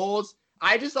 2 goals.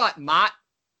 I just thought Mott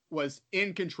was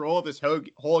in control of this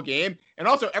whole game. And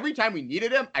also, every time we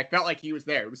needed him, I felt like he was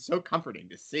there. It was so comforting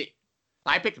to see.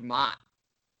 I picked Mott.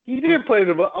 He did play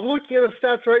the. I'm looking at his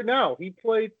stats right now. He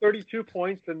played 32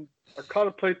 points, and Arcata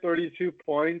played 32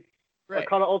 points. Right.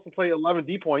 Arcata also played 11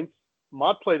 D points.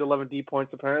 Mott played 11 D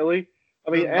points, apparently.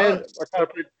 I mean, and Arcata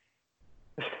played.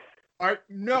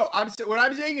 What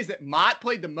I'm saying is that Mott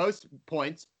played the most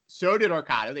points. So did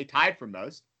Arcata. They tied for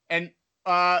most. And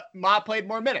Mott played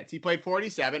more minutes. He played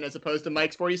 47 as opposed to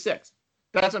Mike's 46.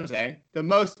 That's what I'm saying. The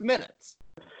most minutes.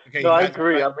 Okay, No, I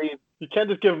agree. I mean, you can't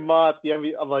just give Mott the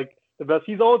MVP of like the best.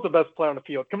 He's always the best player on the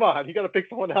field. Come on, you got to pick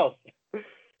someone else.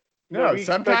 No, we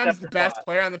sometimes expect the that best from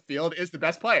player on the field is the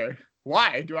best player.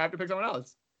 Why do I have to pick someone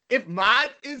else? If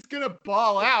Mott is going to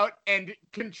ball out and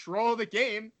control the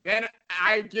game, then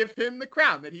I give him the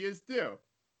crown that he is due.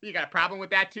 You got a problem with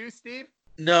that too, Steve?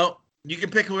 No, you can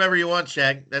pick whoever you want,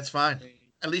 Shag. That's fine.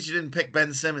 At least you didn't pick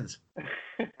Ben Simmons.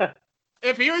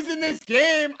 If he was in this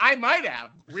game, I might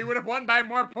have. We would have won by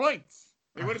more points.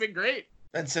 It would have been great.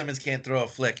 Ben Simmons can't throw a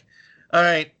flick. All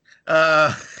right.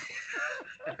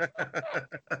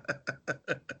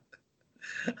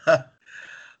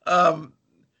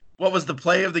 What was the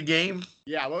play of the game?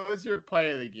 Yeah, what was your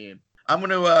play of the game? I'm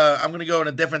gonna go in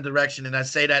a different direction, and I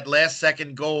say that last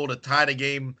second goal to tie the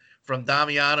game from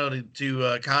Damiano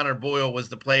to Connor Boyle was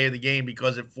the play of the game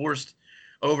because it forced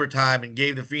overtime and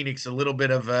gave the Phoenix a little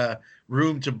bit of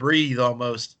room to breathe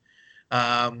almost,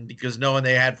 because knowing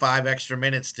they had 5 extra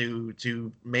minutes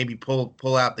to maybe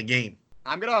pull out the game.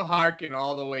 I'm gonna harken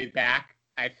all the way back,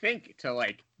 I think, to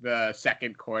like the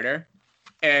second quarter,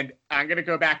 and I'm gonna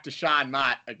go back to Sean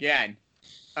Mott again.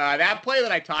 That play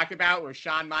that I talked about where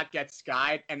Sean Mott gets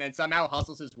skied and then somehow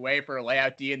hustles his way for a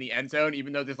layout D in the end zone,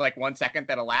 even though there's like 1 second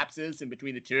that elapses in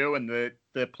between the two and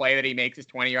the play that he makes is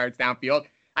 20 yards downfield.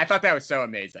 I thought that was so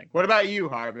amazing. What about you,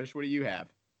 Harvish? What do you have?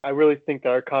 I really think that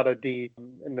Arcata D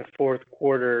in the fourth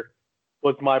quarter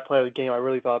was my play of the game. I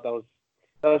really thought that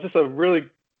was just a really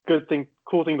good thing,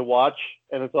 cool thing to watch.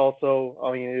 And it's also,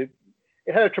 I mean,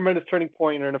 it had a tremendous turning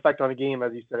point or an effect on the game,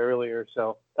 as you said earlier.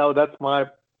 So that's my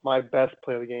best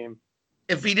play of the game.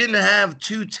 If he didn't have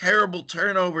 2 terrible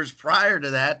turnovers prior to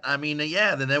that, I mean,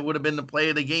 yeah, then that would have been the play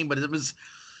of the game. But it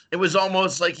was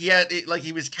almost like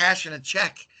he was cashing a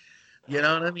check. You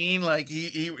know what I mean? Like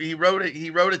he wrote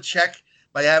a check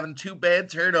by having 2 bad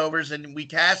turnovers, and we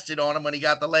cashed it on him when he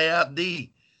got the layout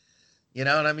D. You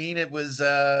know what I mean? It was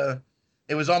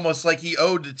almost like he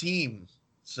owed the team.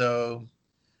 So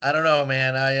I don't know,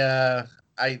 man.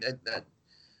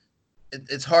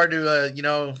 It's hard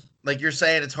to like you're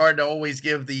saying, it's hard to always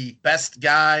give the best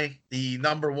guy the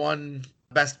number 1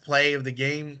 best play of the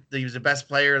game. He was the best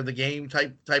player of the game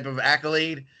type of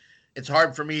accolade. It's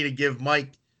hard for me to give Mike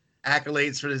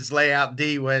accolades for this layout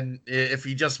D when if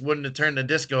he just wouldn't have turned the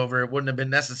disc over, it wouldn't have been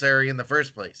necessary in the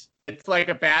first place. It's like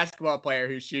a basketball player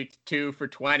who shoots 2 for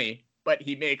 20, but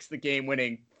he makes the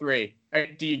game-winning 3.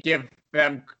 Do you give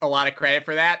them a lot of credit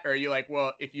for that? Or are you like,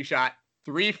 well, if you shot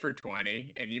 3 for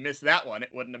 20 and you missed that one, it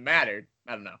wouldn't have mattered?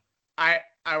 I don't know. I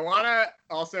want to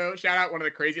also shout out one of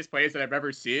the craziest plays that I've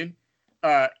ever seen.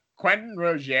 Quentin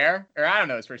Roger, or I don't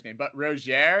know his first name, but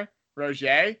Roger,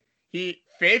 he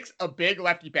fakes a big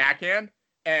lefty backhand,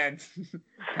 and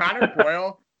Connor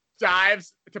Boyle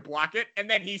dives to block it, and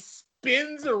then he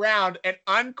spins around and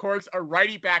uncorks a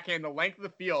righty backhand the length of the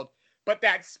field. But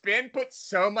that spin puts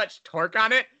so much torque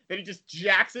on it that he just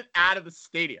jacks it out of the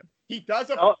stadium. He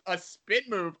does a spin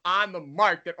move on the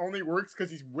mark that only works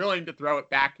because he's willing to throw it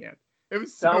backhand. It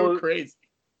was crazy.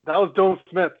 That was Dylan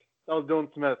Smith.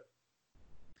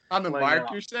 On the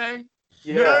mark, you're saying?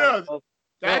 Yeah. No.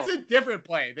 That's a different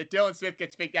play that Dylan Smith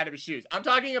gets faked out of his shoes. I'm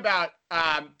talking about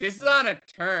this is on a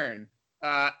turn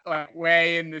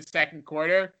way in the second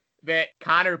quarter that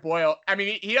Connor Boyle, I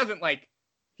mean, he doesn't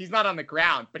he's not on the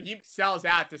ground, but he sells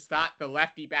out to stop the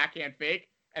lefty backhand fake,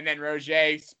 and then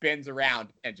Roger spins around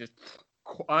and just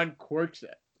uncorks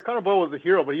it. Connor Boyle was a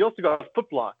hero, but he also got a foot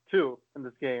block, too, in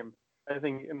this game. I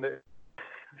think in the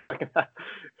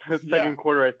second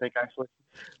quarter, I think, actually.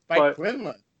 By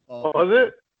Quinlan. Was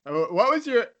it? What was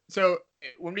so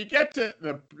when we get to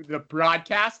the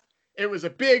broadcast, it was a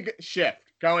big shift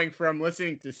going from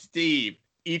listening to Steve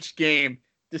each game,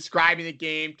 describing the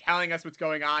game, telling us what's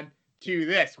going on, to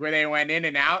this, where they went in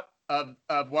and out of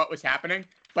what was happening.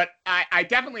 But I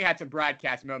definitely had some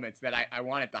broadcast moments that I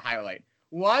wanted to highlight.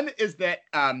 One is that,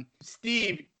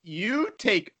 Steve, you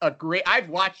take a great – I've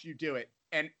watched you do it,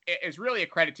 and it's really a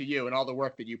credit to you and all the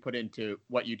work that you put into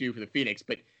what you do for the Phoenix.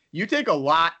 But you take a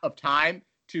lot of time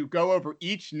to go over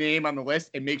each name on the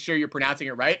list and make sure you're pronouncing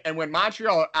it right. And when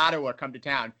Montreal or Ottawa come to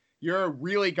town, you're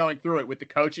really going through it with the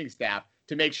coaching staff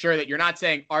to make sure that you're not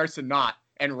saying Arsenault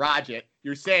and Rajet.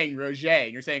 You're saying Roger,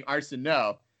 and you're saying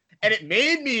Arsenault. And it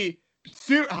made me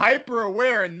hyper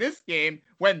aware in this game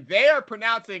when they are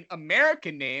pronouncing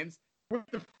American names with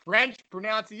the French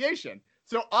pronunciation.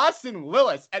 So Austin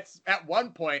Lillis at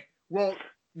one point will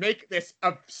make this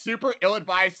a super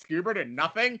ill-advised scuba to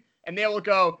nothing, and they will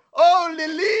go, "Oh,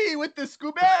 Lily with the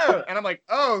scuba," and I'm like,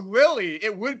 "Oh, Lily."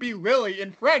 It would be Lily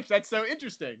in French. That's so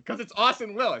interesting because it's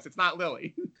Austin Lillis. It's not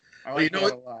Lily. I like that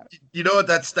a lot. You know what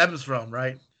that stems from,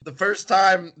 right? The first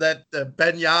time that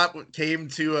Ben Yot came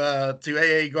to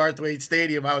AA Garthwaite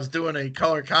Stadium, I was doing a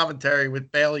color commentary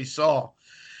with Bailey Saul,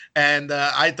 and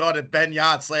I thought that Ben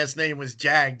Yot's last name was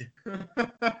Jagged.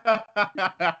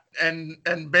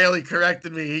 and Bailey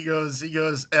corrected me. He goes,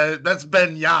 "That's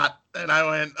Ben Yot," and I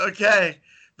went, "Okay,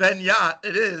 Ben Yot,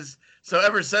 it is." So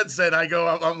ever since then,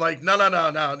 I'm like,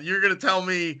 no. You're gonna tell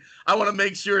me. I want to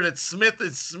make sure that Smith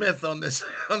is Smith on this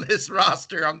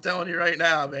roster. I'm telling you right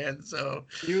now, man. So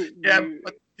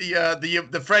but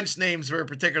the French names were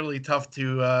particularly tough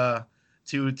to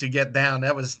get down.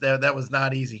 That was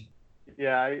not easy.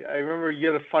 Yeah, I remember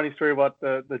you had a funny story about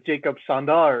the Jacob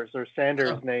Sanders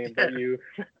name that you.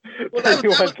 Well, that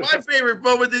was my favorite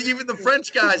moment. Even the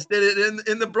French guys did it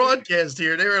in the broadcast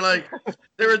here. They were like,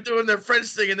 they were doing their French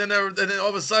thing, and then then all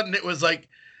of a sudden it was like,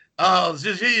 oh,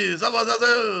 Sanders. You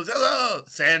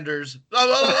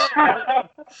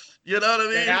know what I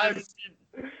mean?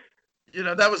 You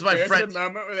know, that was my French. There's a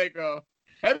moment where they go,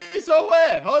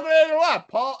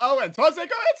 Paul Owens,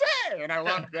 and I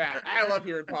love that. I love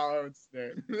hearing Paul Owens'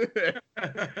 name.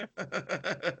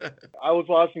 I was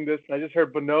watching this and I just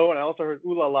heard Bonneau and I also heard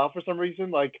ooh la la for some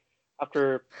reason. Like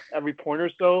after every point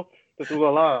or so, this ooh la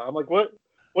la. I'm like, what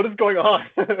is going on?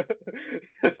 Do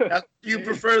you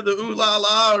prefer the ooh la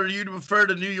la, or do you prefer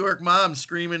the New York mom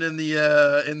screaming in the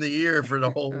ear for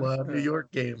the whole New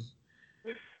York game?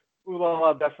 Ooh la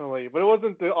la, definitely. But it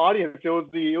wasn't the audience. It was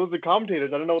the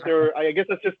commentators. I don't know what they were. I guess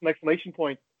that's just an exclamation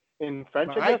point in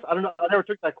French. I guess I don't know. I never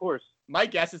took that course. My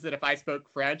guess is that if I spoke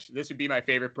French, this would be my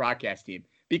favorite broadcast team,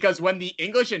 because when the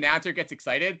English announcer gets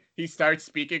excited, he starts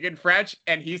speaking in French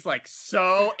and he's like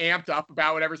so amped up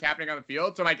about whatever's happening on the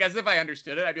field. So my guess, if I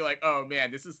understood it, I'd be like, oh man,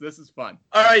 this is fun.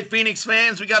 All right, Phoenix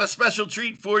fans, we got a special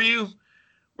treat for you.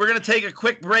 We're going to take a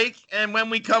quick break, and when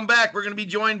we come back, we're going to be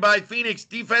joined by Phoenix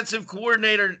defensive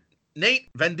coordinator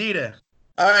Nate Venditta.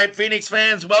 All right, Phoenix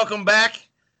fans, welcome back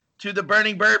to the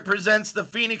Burning Bird presents the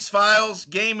Phoenix Files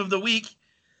Game of the Week.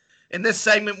 In this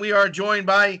segment, we are joined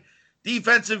by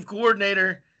defensive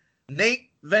coordinator Nate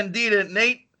Venditta.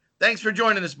 Nate, thanks for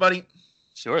joining us, buddy.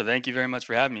 Sure, thank you very much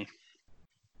for having me.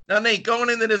 Now, Nate, going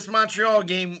into this Montreal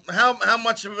game, how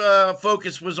much of a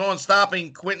focus was on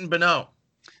stopping Quentin Bonneau?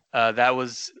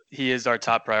 He is our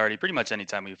top priority pretty much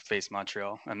anytime we face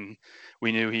Montreal. And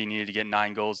we knew he needed to get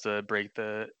 9 goals to break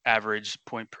the average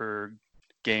point per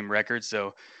game record.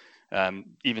 So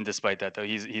even despite that, though,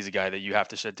 he's a guy that you have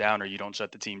to shut down or you don't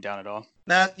shut the team down at all.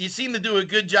 Now, you seem to do a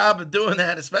good job of doing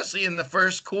that, especially in the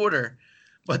first quarter.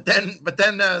 But then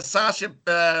Sasha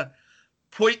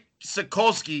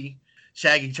Poitsakolsky,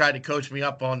 Shaggy tried to coach me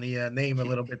up on the name a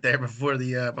little bit there before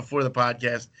the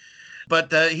podcast.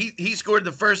 But he scored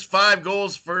the first 5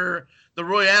 goals for the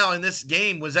Royale in this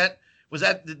game. Did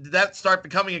that start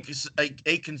becoming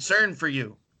a concern for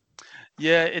you?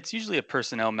 Yeah, it's usually a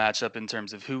personnel matchup in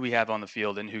terms of who we have on the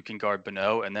field and who can guard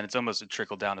Bonneau, and then it's almost a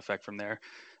trickle-down effect from there.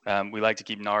 We like to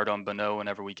keep Nard on Bonneau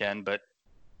whenever we can, but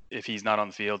if he's not on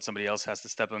the field, somebody else has to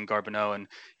step up and guard Bonneau, and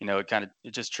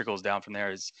it just trickles down from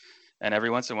there. And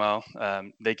every once in a while,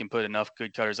 they can put enough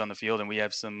good cutters on the field, and we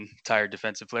have some tired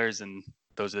defensive players, and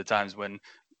those are the times when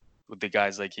the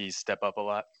guys like he step up a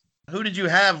lot. Who did you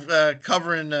have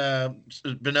covering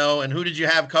Bonneau, and who did you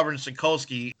have covering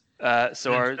Sikolsky?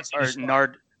 So our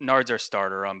Nard's our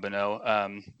starter on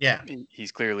Bonneau. Yeah,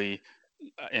 he's clearly,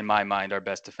 in my mind, our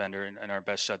best defender and our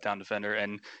best shutdown defender,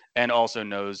 and also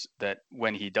knows that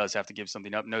when he does have to give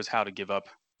something up, knows how to give up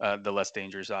the less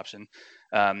dangerous option.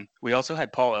 We also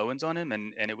had Paul Owens on him,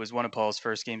 and it was one of Paul's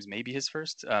first games, maybe his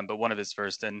first, but one of his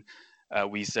first. And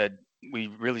we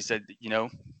really said,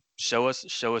 show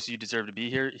us you deserve to be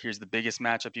here. Here's the biggest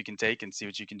matchup you can take and see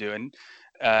what you can do. And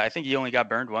I think he only got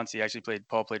burned once.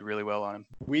 Paul played really well on him.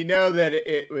 We know that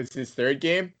it was his third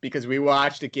game because we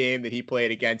watched a game that he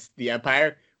played against the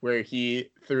Empire where he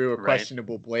threw a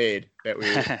questionable blade that we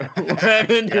went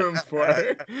into him for.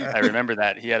 I remember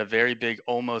that. He had a very big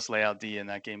almost layout D in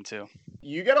that game too.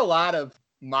 You get a lot of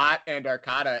Mott and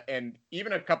Arcata and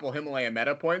even a couple Himalaya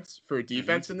meta points for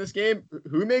defense in this game.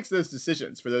 Who makes those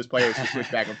decisions for those players to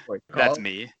switch back and forth? That's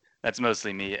me. That's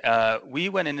mostly me. We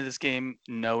went into this game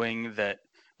knowing that,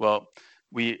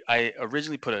 I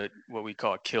originally put what we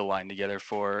call a kill line together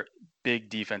for big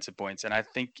defensive points, and I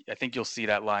think you'll see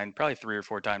that line probably 3 or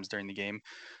 4 times during the game.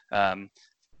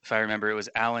 If I remember, it was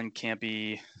Allen,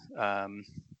 Campy,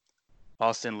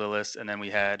 Austin, Lillis, and then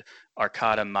we had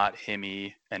Arcata, Mott,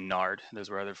 Himi, and Nard. Those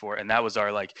were other 4, and that was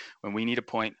our when we need a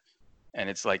point, and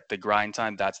it's the grind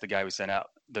time. That's the guys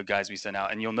we sent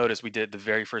out. And you'll notice we did the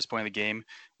very first point of the game.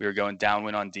 We were going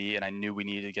downwind on D, and I knew we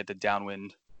needed to get the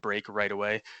downwind break right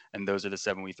away, and those are the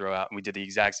 7 we throw out. And we did the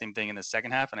exact same thing in the second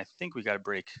half, and I think we got a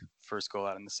break first goal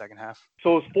out in the second half.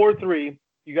 So it was 4-3.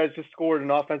 You guys just scored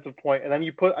an offensive point, and then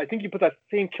I think you put that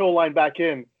same kill line back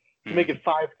in to make it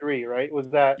 5-3, right? Was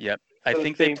that? Yep. I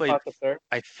think they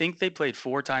played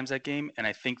 4 times that game, and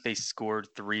I think they scored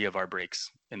 3 of our breaks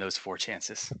in those 4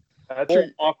 chances. That's your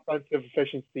offensive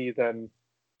efficiency then.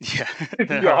 Yeah.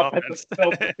 Your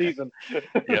offensive season.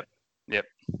 Yep.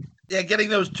 Yeah, getting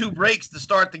those 2 breaks to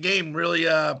start the game really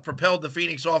propelled the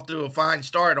Phoenix off to a fine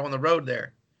start on the road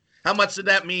there. How much did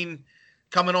that mean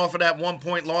coming off of that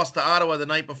 1-point loss to Ottawa the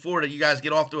night before that you guys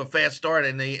get off to a fast start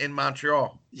in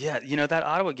Montreal? Yeah, that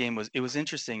Ottawa game was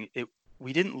interesting.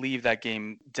 We didn't leave that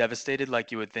game devastated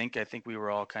like you would think. I think we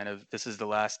were all kind of, this is the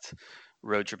last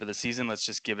road trip of the season. Let's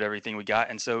just give it everything we got.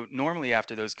 And so normally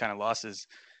after those kind of losses,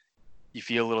 you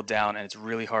feel a little down, and it's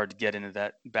really hard to get into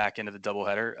that back end of the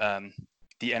doubleheader.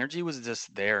 The energy was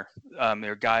just there.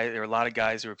 There were a lot of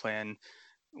guys who were playing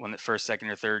the first, second,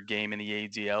 or third game in the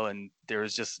ADL, and there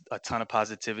was just a ton of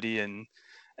positivity and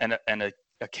a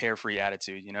carefree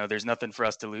attitude. There's nothing for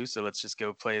us to lose, so let's just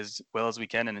go play as well as we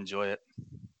can and enjoy it.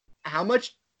 How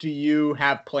much do you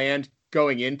have planned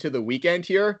going into the weekend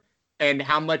here, and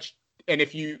how much? And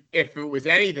if it was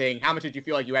anything, how much did you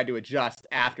feel like you had to adjust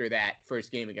after that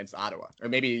first game against Ottawa, or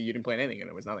maybe you didn't plan anything and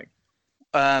it was nothing?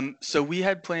 So we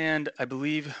had planned, I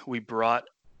believe we brought,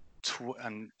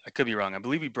 I could be wrong. I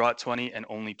believe we brought 20 and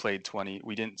only played 20.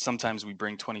 We didn't, sometimes we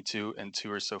bring 22 and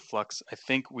 2 or so flux. I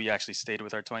think we actually stayed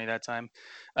with our 20 that time.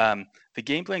 The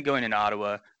game plan going in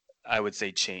Ottawa, I would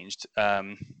say changed.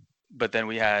 But then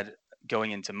we had,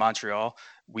 going into Montreal,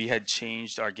 we had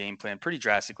changed our game plan pretty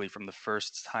drastically from the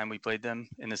first time we played them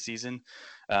in the season.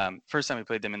 First time we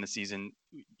played them in the season,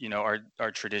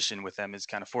 our tradition with them is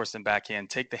kind of force them backhand,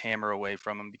 take the hammer away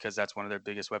from them because that's one of their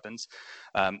biggest weapons,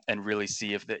 and really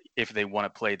see if they want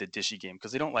to play the dishy game,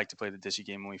 because they don't like to play the dishy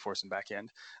game when we force them backhand.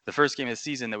 The first game of the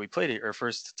season that we played it, or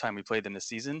first time we played them this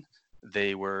season,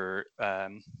 they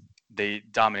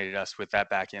dominated us with that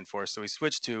backhand force. So we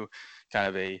switched to kind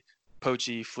of a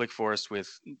poachy flick force with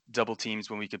double teams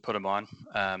when we could put them on,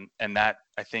 and that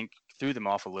I think threw them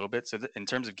off a little bit. So in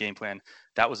terms of game plan,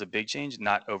 that was a big change,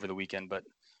 not over the weekend, but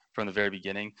from the very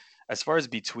beginning. As far as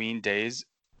between days,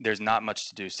 there's not much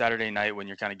to do. Saturday night, when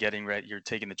you're kind of getting ready, you're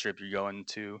taking the trip, you're going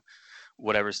to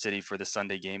whatever city for the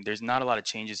Sunday game, there's not a lot of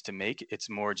changes to make.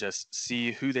 It's more just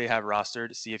see who they have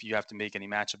rostered, see if you have to make any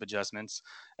matchup adjustments,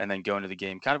 and then go into the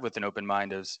game kind of with an open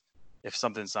mind of, if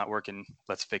something's not working,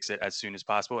 let's fix it as soon as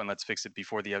possible, and let's fix it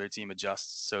before the other team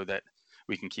adjusts so that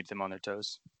we can keep them on their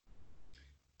toes.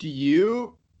 Do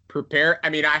you prepare? I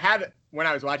mean, I had, when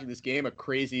I was watching this game, a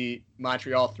crazy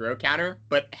Montreal throw counter,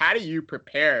 but how do you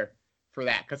prepare for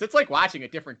that? Because it's like watching a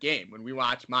different game when we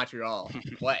watch Montreal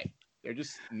play. They're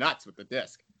just nuts with the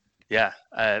disc. Yeah,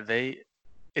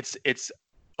 it's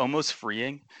almost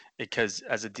freeing, because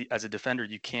as a defender,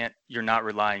 you're not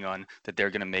relying on that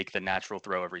they're going to make the natural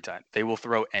throw every time. They will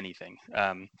throw anything.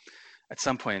 At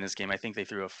some point in this game, I think they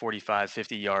threw a 45,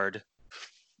 50 yard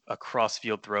across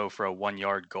field throw for a 1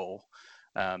 yard goal.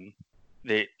 And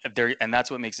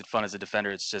that's what makes it fun as a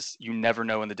defender. It's just, you never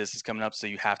know when the disc is coming up, so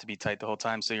you have to be tight the whole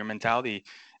time. So your mentality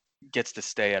gets to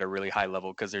stay at a really high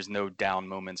level because there's no down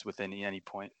moments within any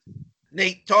point.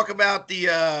 Nate, talk about the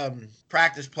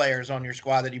practice players on your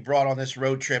squad that you brought on this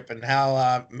road trip and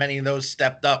how many of those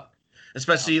stepped up,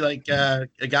 especially like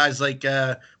guys like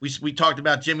we talked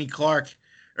about Jimmy Clark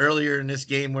earlier in this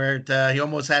game where he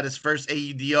almost had his first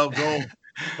AUDL goal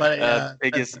But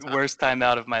worst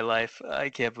timeout of my life. I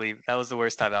can't believe that was the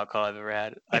worst timeout call I've ever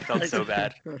had. I felt so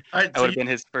bad. All right, That would have been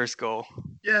his first goal.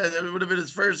 Yeah, that would have been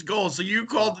his first goal. So you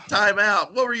called the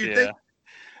timeout. What were you thinking?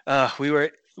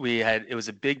 It was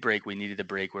a big break. We needed a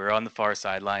break. We were on the far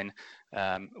sideline.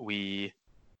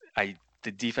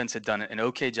 The defense had done an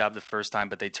okay job the first time,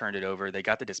 but they turned it over. They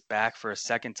got the disc back for a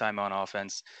second time on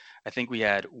offense. I think we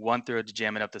had one throw to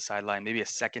jam it up the sideline, maybe a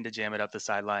second to jam it up the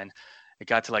sideline. It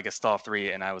got to like a stall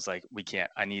 3, and I was like, we can't.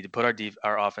 I need to put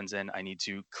our offense in. I need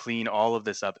to clean all of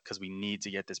this up because we need to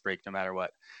get this break no matter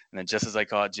what. And then just as I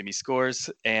call it, Jimmy scores,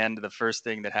 and the first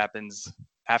thing that happens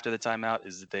after the timeout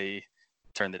is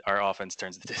that our offense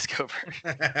turns the disc over.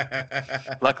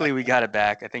 Luckily, we got it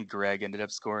back. I think Greg ended up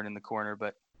scoring in the corner,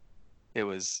 but that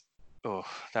was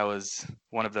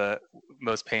one of the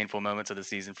most painful moments of the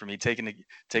season for me, taking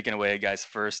away a guy's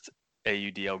first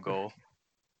AUDL goal.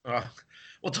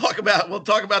 We'll talk about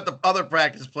the other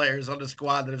practice players on the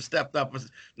squad that have stepped up,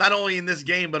 not only in this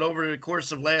game but over the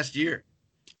course of last year.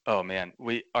 Oh man,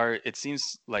 it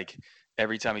seems like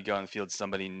every time we go on the field,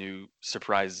 somebody new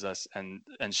surprises us and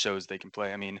shows they can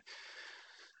play. I mean, I'm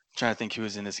trying to think who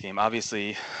was in this game.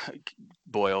 Obviously,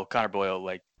 Connor Boyle.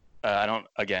 I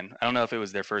don't know if it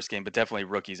was their first game, but definitely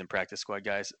rookies and practice squad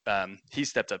guys. He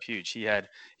stepped up huge. He had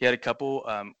a couple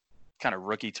kind of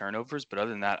rookie turnovers, but other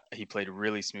than that, he played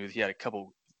really smooth. He had a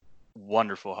couple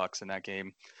wonderful hucks in that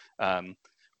game.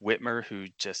 Whitmer, who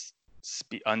just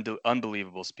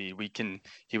unbelievable speed.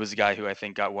 He was a guy who I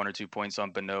think got 1 or 2 points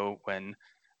on Bonneau when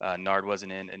Nard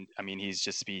wasn't in, and I mean he's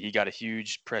just speed. He got a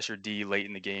huge pressure D late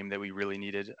in the game that we really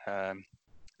needed. I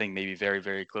think maybe very,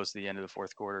 very close to the end of the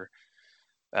fourth quarter.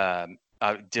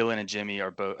 Dylan and Jimmy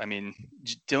are both. I mean,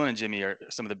 Dylan and Jimmy are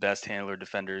some of the best handler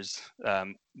defenders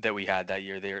that we had that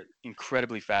year. They're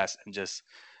incredibly fast and just.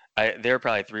 There are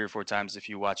probably 3 or 4 times if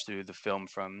you watch through the film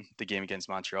from the game against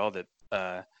Montreal that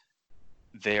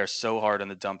they are so hard on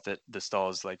the dump that the stall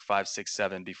is like 5, 6,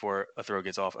 7 before a throw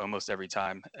gets off almost every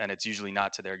time, and it's usually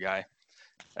not to their guy.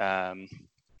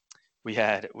 We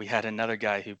had another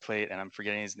guy who played, and I'm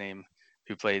forgetting his name,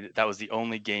 who played. That was the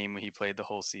only game he played the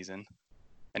whole season.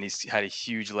 And he's had a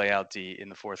huge layout D in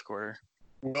the fourth quarter.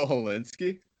 Will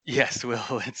Holinsky? Yes, Will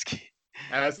Holinsky.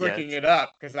 I was looking it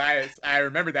up because I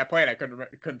remembered that play and I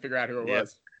couldn't figure out who it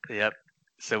was. Yep.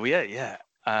 So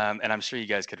and I'm sure you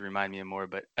guys could remind me of more,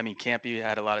 but I mean, Campy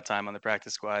had a lot of time on the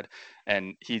practice squad,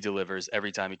 and he delivers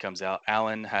every time he comes out.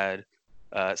 Allen had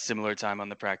similar time on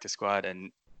the practice squad, and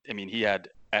I mean, he had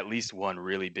at least one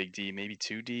really big D, maybe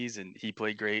 2 Ds, and he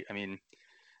played great. I mean,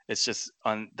 it's just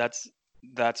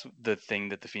that's the thing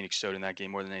that the Phoenix showed in that game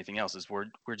more than anything else is we're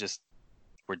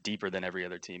deeper than every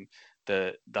other team.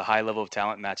 The high level of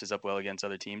talent matches up well against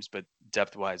other teams, but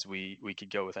depth wise, we could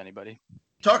go with anybody.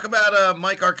 Talk about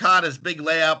Mike Arcata's big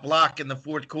layout block in the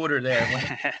fourth quarter there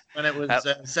when it was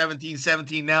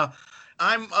 17-17. Now,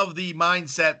 I'm of the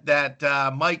mindset that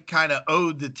Mike kind of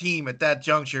owed the team at that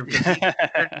juncture because he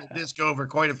turned the disc over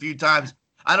quite a few times.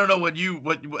 I don't know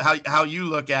how you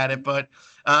look at it, but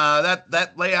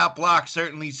that layout block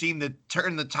certainly seemed to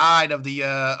turn the tide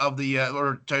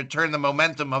or to turn the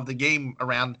momentum of the game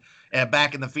around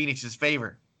back in the Phoenix's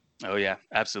favor. Oh yeah,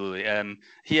 absolutely. I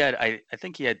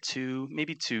think he had 2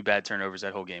 bad turnovers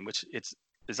that whole game, which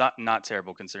is not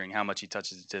terrible considering how much he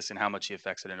touches the disc and how much he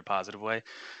affects it in a positive way.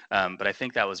 But I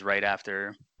think that was right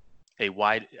after a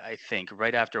wide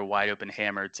open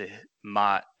hammer to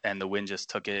Mott, and the wind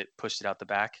just pushed it out the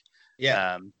back.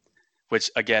 Yeah.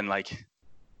 Which again, like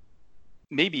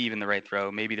maybe even the right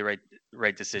throw, maybe the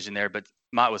right decision there, but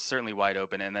Mott was certainly wide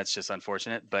open, and that's just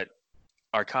unfortunate. But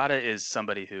Arcata is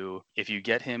somebody who, if you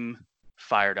get him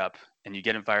fired up and you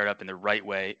get him fired up in the right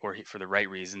way or for the right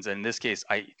reasons, and in this case,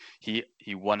 he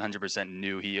 100%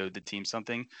 knew he owed the team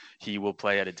something. He will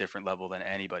play at a different level than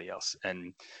anybody else.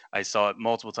 And I saw it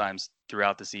multiple times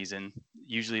throughout the season.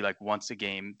 Usually like once a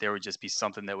game, there would just be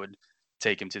something that would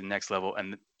take him to the next level.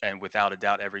 And without a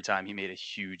doubt, every time he made a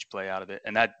huge play out of it.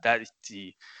 And that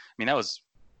was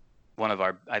one of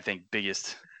our, I think,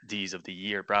 biggest Ds of the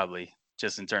year, probably,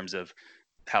 just in terms of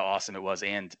how awesome it was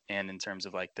and in terms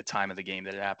of like the time of the game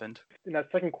that it happened. In that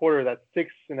second quarter, that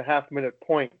 6.5 minute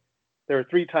point, there were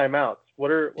 3 timeouts.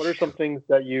 What are some things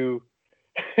that you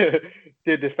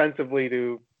did defensively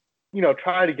to,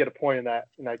 try to get a point in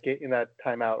that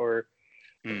timeout or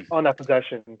on that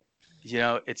possession?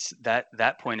 It's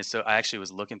that point is so. I actually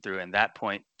was looking through, and that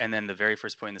point, and then the very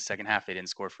first point in the second half, they didn't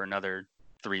score for another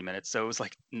 3 minutes. So it was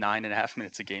like 9.5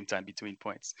 minutes of game time between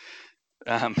points.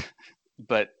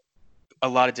 But a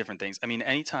lot of different things. I mean,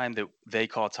 anytime that they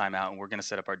call timeout and we're going to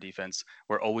set up our defense,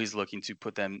 we're always looking to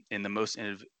put them in the most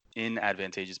in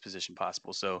advantageous position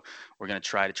possible. So we're going to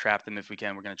try to trap them if we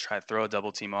can. We're going to try to throw a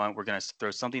double team on. We're going to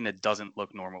throw something that doesn't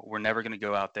look normal. We're never going to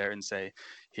go out there and say,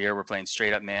 here, we're playing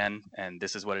straight up man, and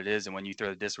this is what it is. And when you throw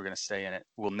the disc, we're going to stay in it.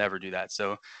 We'll never do that.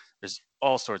 So there's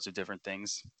all sorts of different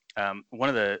things. One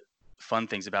of the fun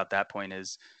things about that point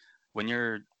is when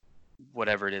you're,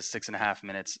 whatever it is, 6.5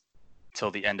 minutes till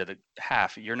the end of the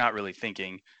half, you're not really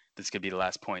thinking this could be the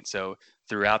last point. So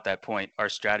throughout that point, our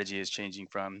strategy is changing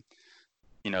from,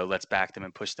 let's back them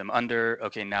and push them under.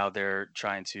 Okay, now they're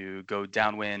trying to go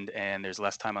downwind and there's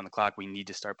less time on the clock. We need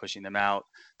to start pushing them out.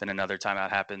 Then another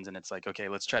timeout happens and it's like, okay,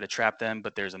 let's try to trap them,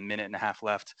 but there's a 1.5 minutes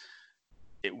left.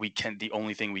 The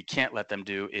only thing we can't let them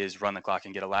do is run the clock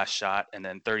and get a last shot. And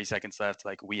then 30 seconds left,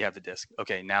 like we have the disc.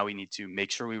 Okay, now we need to make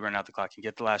sure we run out the clock and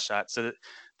get the last shot. So that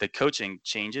the coaching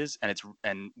changes,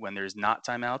 and when there's not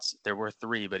timeouts, there were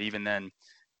 3, but even then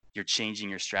you're changing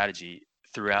your strategy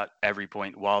throughout every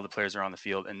point while the players are on the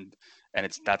field. And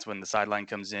that's when the sideline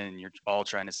comes in and you're all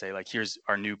trying to say, like, here's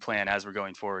our new plan as we're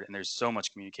going forward. And there's so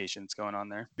much communication that's going on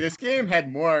there. This game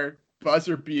had more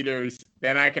buzzer beaters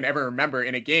than I can ever remember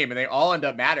in a game, and they all end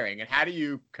up mattering. And how do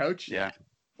you coach that?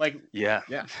 Yeah.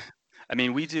 I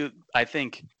mean, I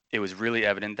think it was really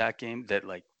evident that game that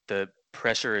like the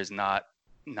pressure is not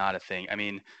a thing. I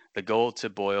mean, the goal to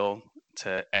Boyle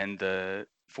to end the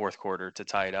fourth quarter to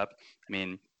tie it up. I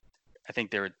mean, I think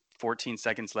there were 14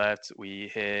 seconds left. We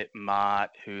hit Mott,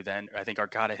 who then, I think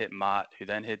Arcata hit Mott, who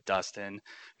then hit Dustin,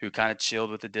 who kind of chilled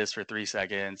with the disc for 3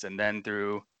 seconds and then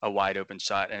threw a wide open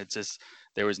shot. And it's just,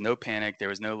 there was no panic. There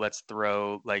was no let's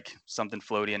throw like something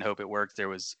floaty and hope it worked. There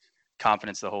was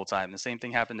confidence the whole time. The same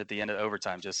thing happened at the end of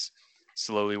overtime, just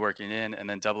slowly working in, and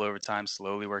then double overtime,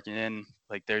 slowly working in.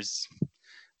 Like there's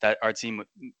that, our team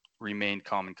remained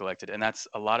calm and collected. And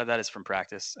a lot of that is from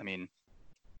practice. I mean,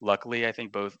 luckily, I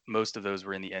think most of those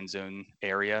were in the end zone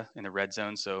area, in the red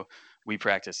zone. So we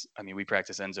practice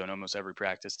end zone almost every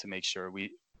practice to make sure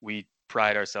we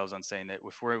pride ourselves on saying that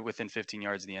if we're within 15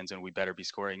 yards of the end zone, we better be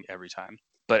scoring every time.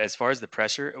 But as far as the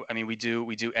pressure, I mean,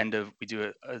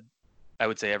 I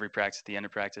would say every practice, at the end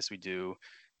of practice, we do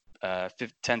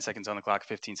 10 seconds on the clock,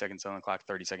 15 seconds on the clock,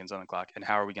 30 seconds on the clock. And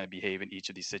how are we going to behave in each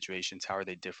of these situations? How are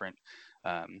they different?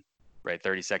 Right.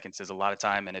 30 seconds is a lot of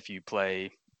time. And if you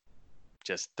play,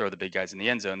 just throw the big guys in the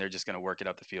end zone, they're just going to work it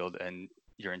up the field and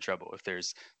you're in trouble. If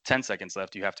there's 10 seconds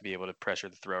left, you have to be able to pressure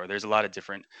the thrower. There's a lot of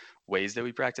different ways that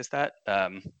we practice that.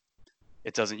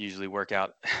 It doesn't usually work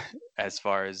out as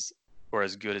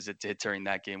good as it did during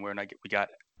that game where we got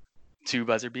 2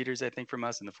 buzzer beaters, I think, from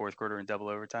us in the fourth quarter in double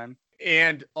overtime.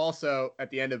 And also at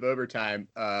the end of overtime,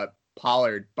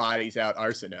 Pollard bodies out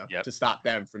Arsenault to stop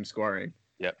them from scoring.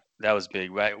 Yep. That was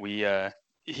big, right?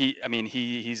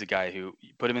 He's a guy who,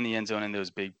 you put him in the end zone in those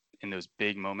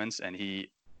big moments, and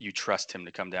you trust him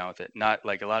to come down with it. Not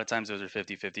like a lot of times those are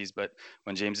 50-50s, but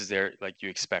when James is there, like you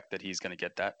expect that he's going to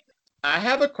get that. I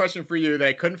have a question for you that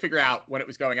I couldn't figure out when it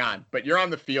was going on, but you're on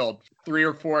the field 3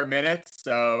 or 4 minutes,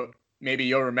 so maybe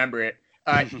you'll remember it.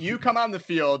 You come on the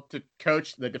field to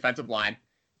coach the defensive line.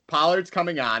 Pollard's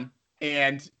coming on,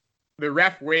 and the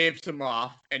ref waves him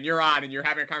off, and you're on, and you're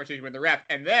having a conversation with the ref,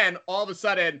 and then all of a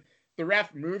sudden, the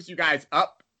ref moves you guys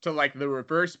up to like the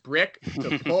reverse brick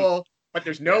to pull, but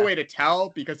there's no way to tell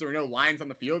because there are no lines on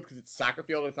the field because it's a soccer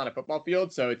field, it's not a football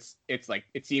field, so it's like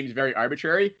it seems very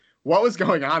arbitrary. What was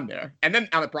going on there? And then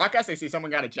on the broadcast, they say someone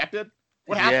got ejected.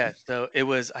 What happened? Yeah, so it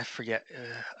was, I forget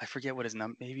what his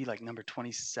number, maybe like number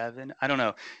 27. I don't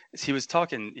know. He was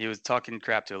talking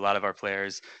crap to a lot of our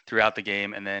players throughout the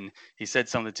game, and then he said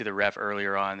something to the ref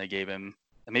earlier on. They gave him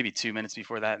maybe 2 minutes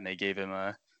before that, and they gave him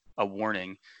a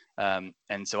warning.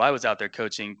 And so I was out there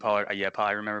coaching Pollard.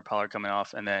 I remember Pollard coming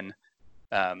off, and then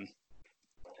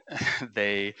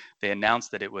they announced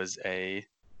that it was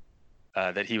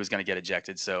that he was going to get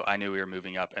ejected. So I knew we were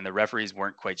moving up, and the referees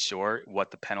weren't quite sure what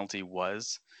the penalty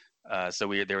was.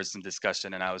 So there was some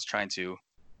discussion, and I was trying to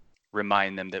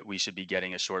remind them that we should be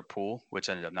getting a short pool, which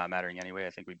ended up not mattering anyway. I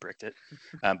think we bricked it.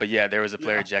 But yeah, there was a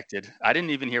player ejected. I didn't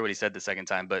even hear what he said the second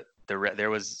time, but there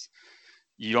was.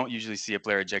 You don't usually see a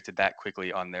player ejected that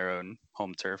quickly on their own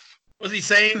home turf. Was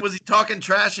he talking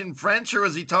trash in French or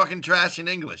was he talking trash in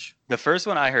English? The first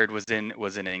one I heard was in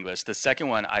English. The second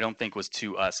one I don't think was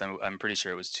to us. I'm pretty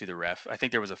sure it was to the ref. I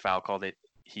think there was a foul call that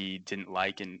he didn't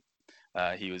like, and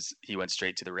he went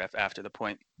straight to the ref after the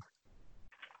point.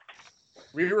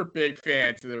 We were big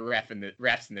fans of the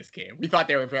refs in this game. We thought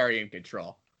they were very in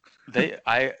control. They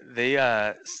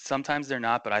sometimes they're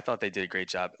not, but I thought they did a great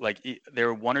job. Like there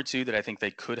were 1 or 2 that I think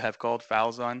they could have called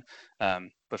fouls on,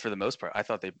 but for the most part, I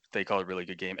thought they called a really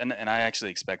good game, and I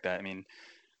actually expect that. I mean,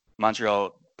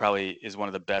 Montreal probably is one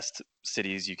of the best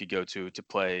cities you could go to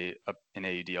play an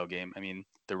AUDL game. I mean,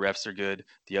 the refs are good.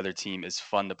 The other team is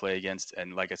fun to play against,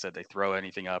 and like I said, they throw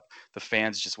anything up. The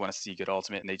fans just want to see good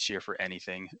ultimate, and they cheer for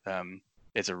anything.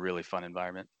 It's a really fun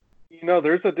environment.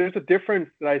 There's a difference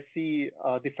that I see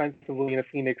defensively in a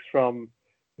Phoenix from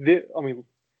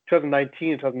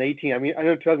 2019 and 2018. I mean, I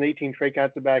know 2018 Trey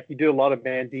Katzenbach, he did a lot of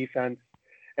man defense,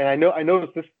 and I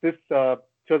noticed this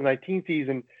 2019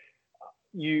 season,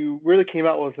 you really came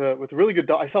out with a really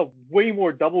good. I saw way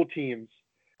more double teams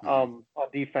on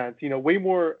defense. Way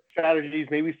more strategies,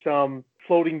 maybe some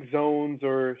floating zones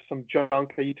or some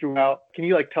junk that you threw out. Can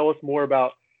you tell us more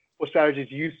about what strategies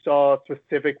you saw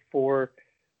specific for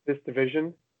this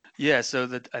division? Yeah, so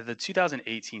the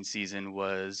 2018 season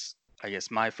was, I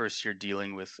guess, my first year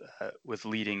dealing with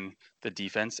leading the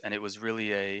defense, and it was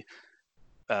really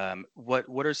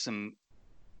what are some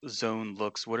zone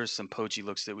looks, what are some poachy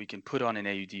looks that we can put on an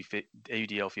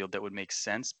AUDL field that would make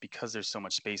sense, because there's so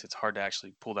much space, it's hard to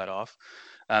actually pull that off.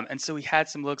 And so we had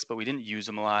some looks, but we didn't use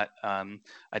them a lot.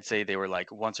 I'd say they were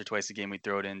like once or twice a game we'd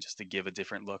throw it in just to give a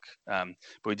different look. But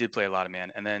we did play a lot of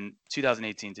man. And then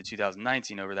 2018 to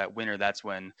 2019, over that winter, that's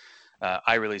when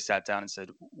I really sat down and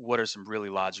said, what are some really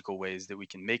logical ways that we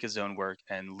can make a zone work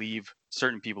and leave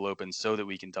certain people open so that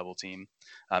we can double team?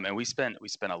 And we spent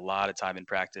a lot of time in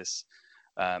practice.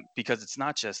 Because it's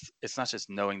not just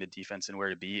knowing the defense and where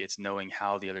to be, it's knowing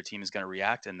how the other team is going to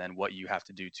react and then what you have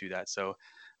to do to that. So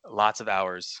lots of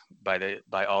hours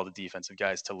by all the defensive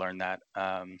guys to learn that.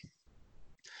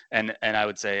 And I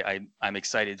would say I'm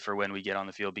excited for when we get on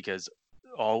the field, because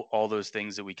all those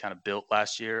things that we kind of built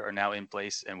last year are now in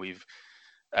place, and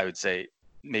I would say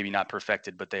maybe not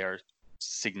perfected, but they are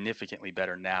significantly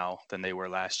better now than they were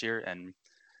last year. And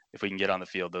if we can get on the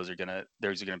field, those are gonna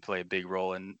play a big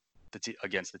role in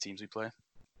against the teams we play.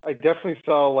 I definitely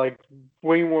saw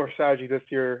way more strategy this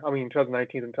year. I mean,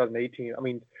 2019 and 2018. I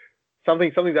mean,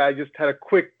 something that I just had a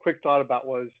quick thought about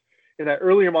was in that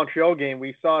earlier Montreal game,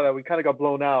 we saw that we kind of got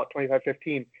blown out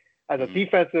 25-15. As a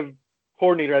defensive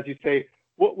coordinator, as you say,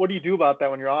 what do you do about that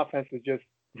when your offense is just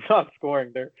not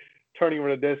scoring? They're turning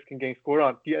over the disc and getting scored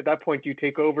on. At that point, do you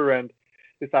take over and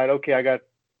decide, okay, I got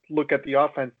to look at the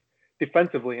offense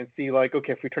defensively and see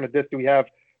okay, if we turn a disc, do we have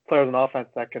players on offense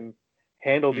that can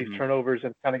handle these turnovers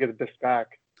and kind of get the disc back?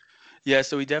 Yeah,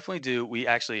 so we definitely do.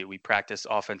 We practice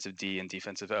offensive D and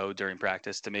defensive O during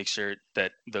practice to make sure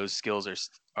that those skills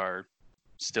are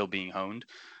still being honed.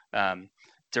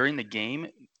 During the game,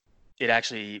 it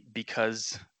actually,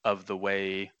 because of the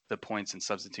way the points and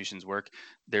substitutions work,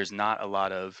 there's not a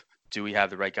lot of do we have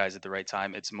the right guys at the right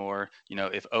time. It's more,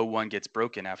 if O1 gets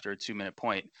broken after a 2-minute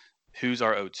point, who's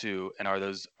our O2, and are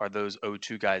those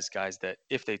O2 guys that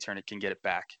if they turn it can get it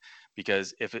back?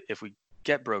 Because if we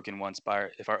get broken once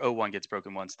if our O1 gets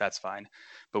broken once, that's fine,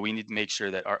 but we need to make sure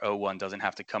that our O1 doesn't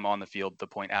have to come on the field the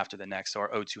point after the next, so our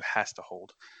O2 has to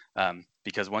hold,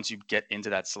 because once you get into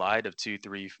that slide of 2,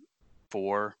 3,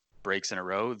 4 breaks in a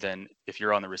row, then if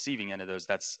you're on the receiving end of those,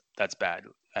 that's bad,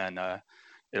 and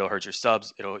it'll hurt your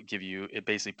subs. It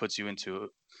basically puts you into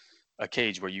a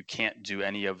cage where you can't do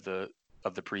any of the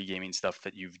pre-gaming stuff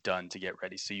that you've done to get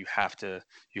ready. So you have to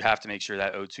make sure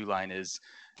that O2 line is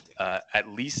at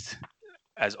least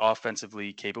as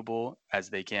offensively capable as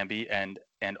they can be, and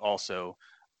also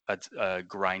a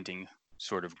grinding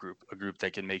sort of group, a group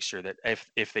that can make sure that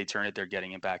if they turn it, they're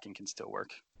getting it back and can still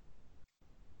work.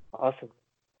 Awesome.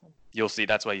 You'll see.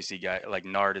 That's why you see guy like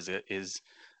Nard is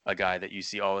a guy that you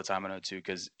see all the time on O2,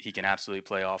 because he can absolutely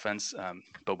play offense.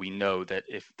 But we know that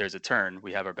if there's a turn,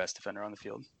 we have our best defender on the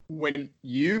field. When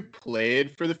you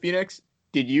played for the Phoenix,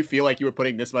 did you feel like you were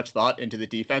putting this much thought into the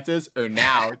defenses, or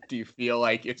now do you feel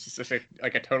like it's just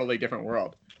like a totally different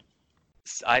world?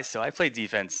 I played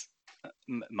defense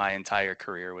my entire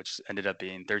career, which ended up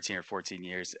being 13 or 14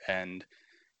 years, and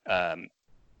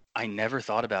I never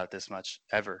thought about it this much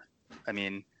ever. I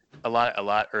mean, a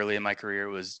lot early in my career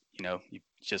was, you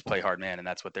just play hard man, and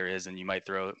that's what there is, and you might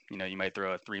throw a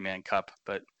 3-man cup,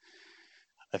 but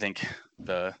I think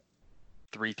the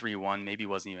 3-3-1 maybe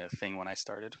wasn't even a thing when I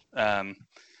started.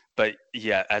 But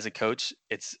yeah, as a coach,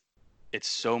 it's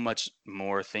so much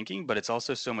more thinking, but it's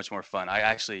also so much more fun. I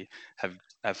actually have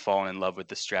fallen in love with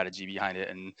the strategy behind it,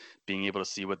 and being able to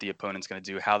see what the opponent's going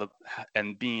to do,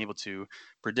 and being able to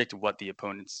predict what the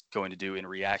opponent's going to do in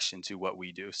reaction to what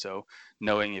we do. So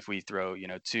knowing if we throw,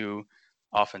 2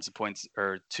 offensive points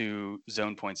or 2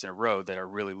 zone points in a row that are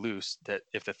really loose, that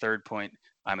if the third point,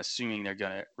 I'm assuming they're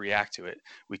going to react to it,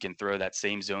 we can throw that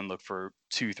same zone look for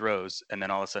 2 throws, and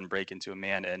then all of a sudden break into a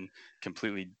man and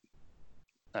completely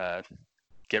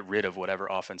get rid of whatever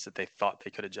offense that they thought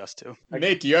they could adjust to.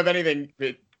 Nate, do you have anything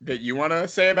that that you want to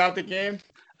say about the game?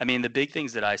 I mean, the big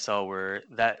things that I saw were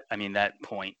that. I mean, that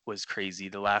point was crazy.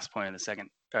 The last point in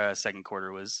the second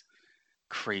quarter was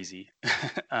crazy.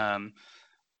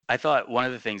 I thought one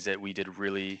of the things that we did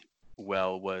really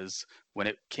well was when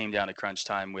it came down to crunch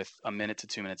time with a minute to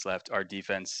 2 minutes left, our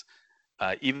defense,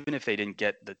 even if they didn't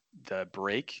get the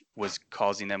break, was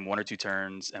causing them one or two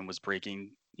turns and was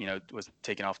breaking, was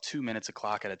taking off 2 minutes of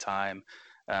clock at a time.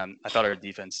 I thought our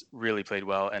defense really played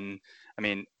well. And I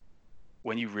mean,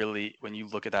 when you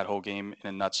look at that whole game in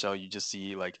a nutshell, you just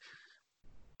see like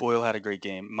Boyle had a great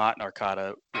game. Mott and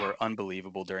Arcata were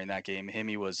unbelievable during that game.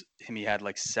 Himi had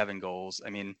like 7 goals. I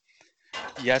mean,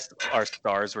 yes, our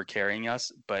stars were carrying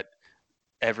us, but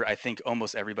I think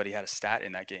almost everybody had a stat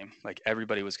in that game. Like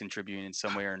everybody was contributing in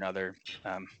some way or another.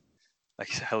 Like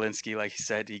Helinski, like he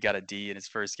said, he got a D in his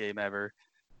first game ever.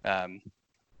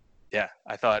 Yeah,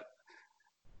 I thought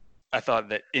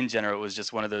that in general it was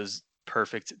just one of those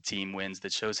perfect team wins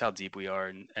that shows how deep we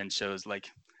are and shows like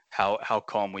how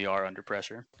calm we are under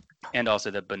pressure, and also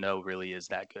that Bonneau really is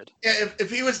that good. Yeah, if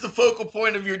he was the focal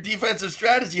point of your defensive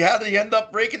strategy, how did he end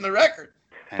up breaking the record?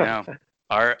 I know.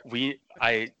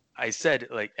 I said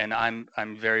like, and I'm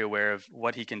very aware of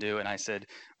what he can do, and I said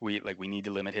we need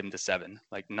to limit him to 7.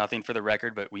 Like nothing for the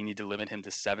record, but we need to limit him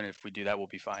to 7. If we do that, we'll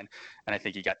be fine. And I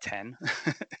think he got 10.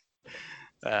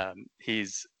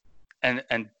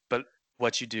 But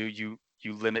what you do, you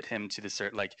limit him to the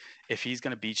certain, like if he's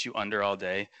going to beat you under all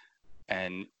day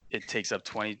and it takes up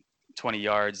 20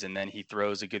 yards and then he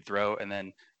throws a good throw and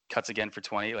then cuts again for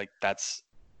 20, like that's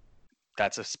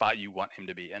a spot you want him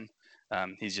to be in.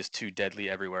 He's just too deadly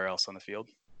everywhere else on the field.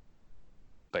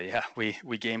 But yeah,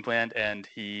 we game planned, and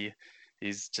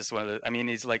he's just one of the, I mean,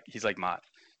 he's like Mott.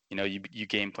 You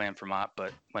game plan for Mott,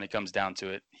 but when it comes down to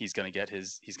it, he's going to get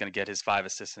his 5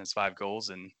 assists and his 5 goals,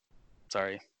 and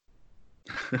sorry.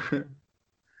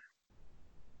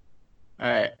 All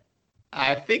right.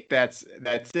 I think that's it.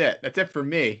 That's it for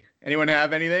me. Anyone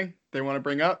have anything they want to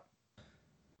bring up?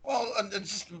 Well,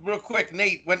 just real quick,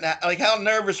 Nate, how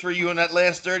nervous were you in that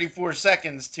last 34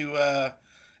 seconds to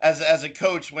as a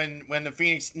coach when the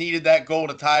Phoenix needed that goal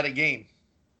to tie the game?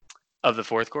 Of the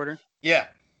fourth quarter? Yeah.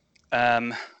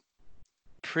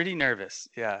 Pretty nervous.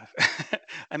 Yeah.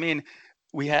 I mean,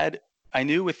 I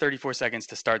knew with 34 seconds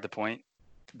to start the point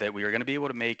that we were going to be able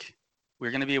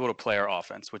to play our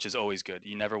offense, which is always good.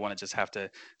 You never want to just have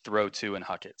to throw 2 and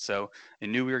huck it. So I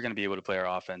knew we were going to be able to play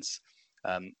our offense.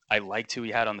 I liked who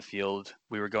we had on the field.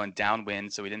 We were going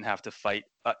downwind, so we didn't have to fight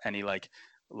a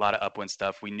lot of upwind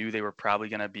stuff. We knew they were probably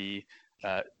going to be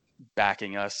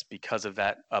backing us because of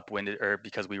that upwind, or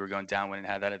because we were going downwind and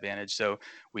had that advantage. So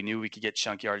we knew we could get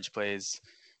chunk yardage plays.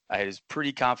 I was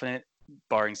pretty confident,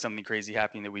 barring something crazy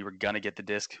happening, that we were going to get the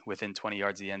disc within 20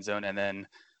 yards of the end zone. And then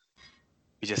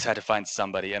we just had to find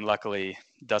somebody. And luckily,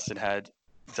 Dustin,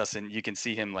 you can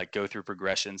see him like go through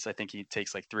progressions. I think he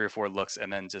takes like 3 or 4 looks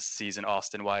and then just sees an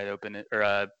Austin wide open, or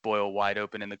a Boyle wide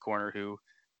open in the corner, who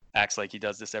acts like he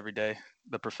does this every day,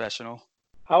 the professional.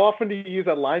 How often do you use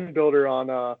a line builder on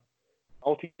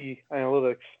Ulti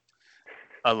Analytics?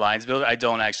 A lines builder? I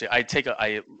don't actually.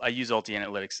 I use Ulti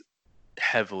Analytics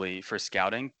heavily for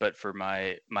scouting, but for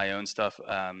my own stuff,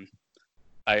 I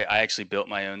actually built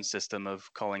my own system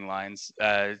of calling lines.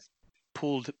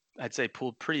 Pulled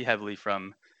pretty heavily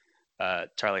from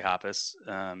Charlie Hoppus.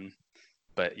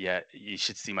 But yeah, you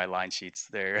should see my line sheets.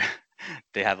 They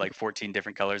have like 14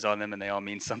 different colors on them, and they all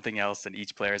mean something else. And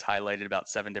each player is highlighted about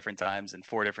 7 different times in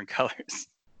 4 different colors.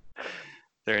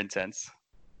 They're intense.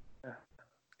 Yeah.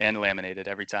 And laminated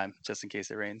every time, just in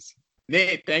case it rains.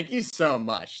 Nate, thank you so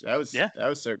much. That was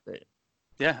so great.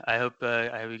 Yeah, I hope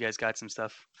you guys got some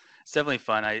stuff. It's definitely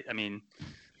fun. I mean,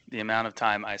 the amount of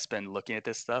time I spend looking at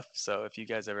this stuff. So if you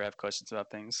guys ever have questions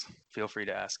about things, feel free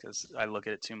to ask, because I look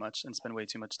at it too much and spend way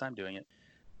too much time doing it.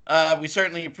 We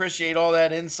certainly appreciate all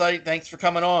that insight. Thanks for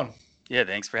coming on. Yeah,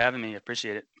 thanks for having me. I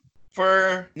appreciate it.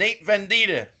 For Nate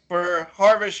Vendita, for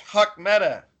Harvish Huck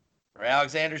Meta, for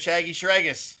Alexander Shaggy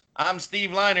Shregus, I'm Steve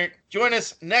Leinert. Join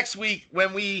us next week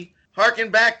when we harken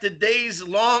back to days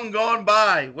long gone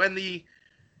by, when the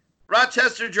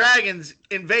Rochester Dragons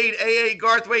invade AA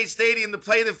Garthwaite Stadium to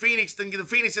play the Phoenix. The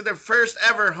Phoenix had their first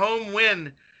ever home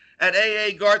win at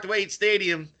AA Garthwaite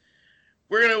Stadium.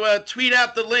 We're going to tweet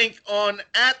out the link on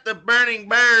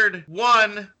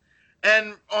 @TheBurningBird1.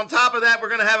 And on top of that, we're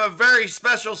going to have a very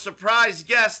special surprise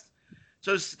guest.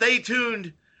 So stay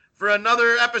tuned for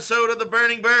another episode of The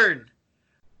Burning Bird.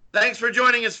 Thanks for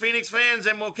joining us, Phoenix fans,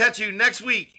 and we'll catch you next week.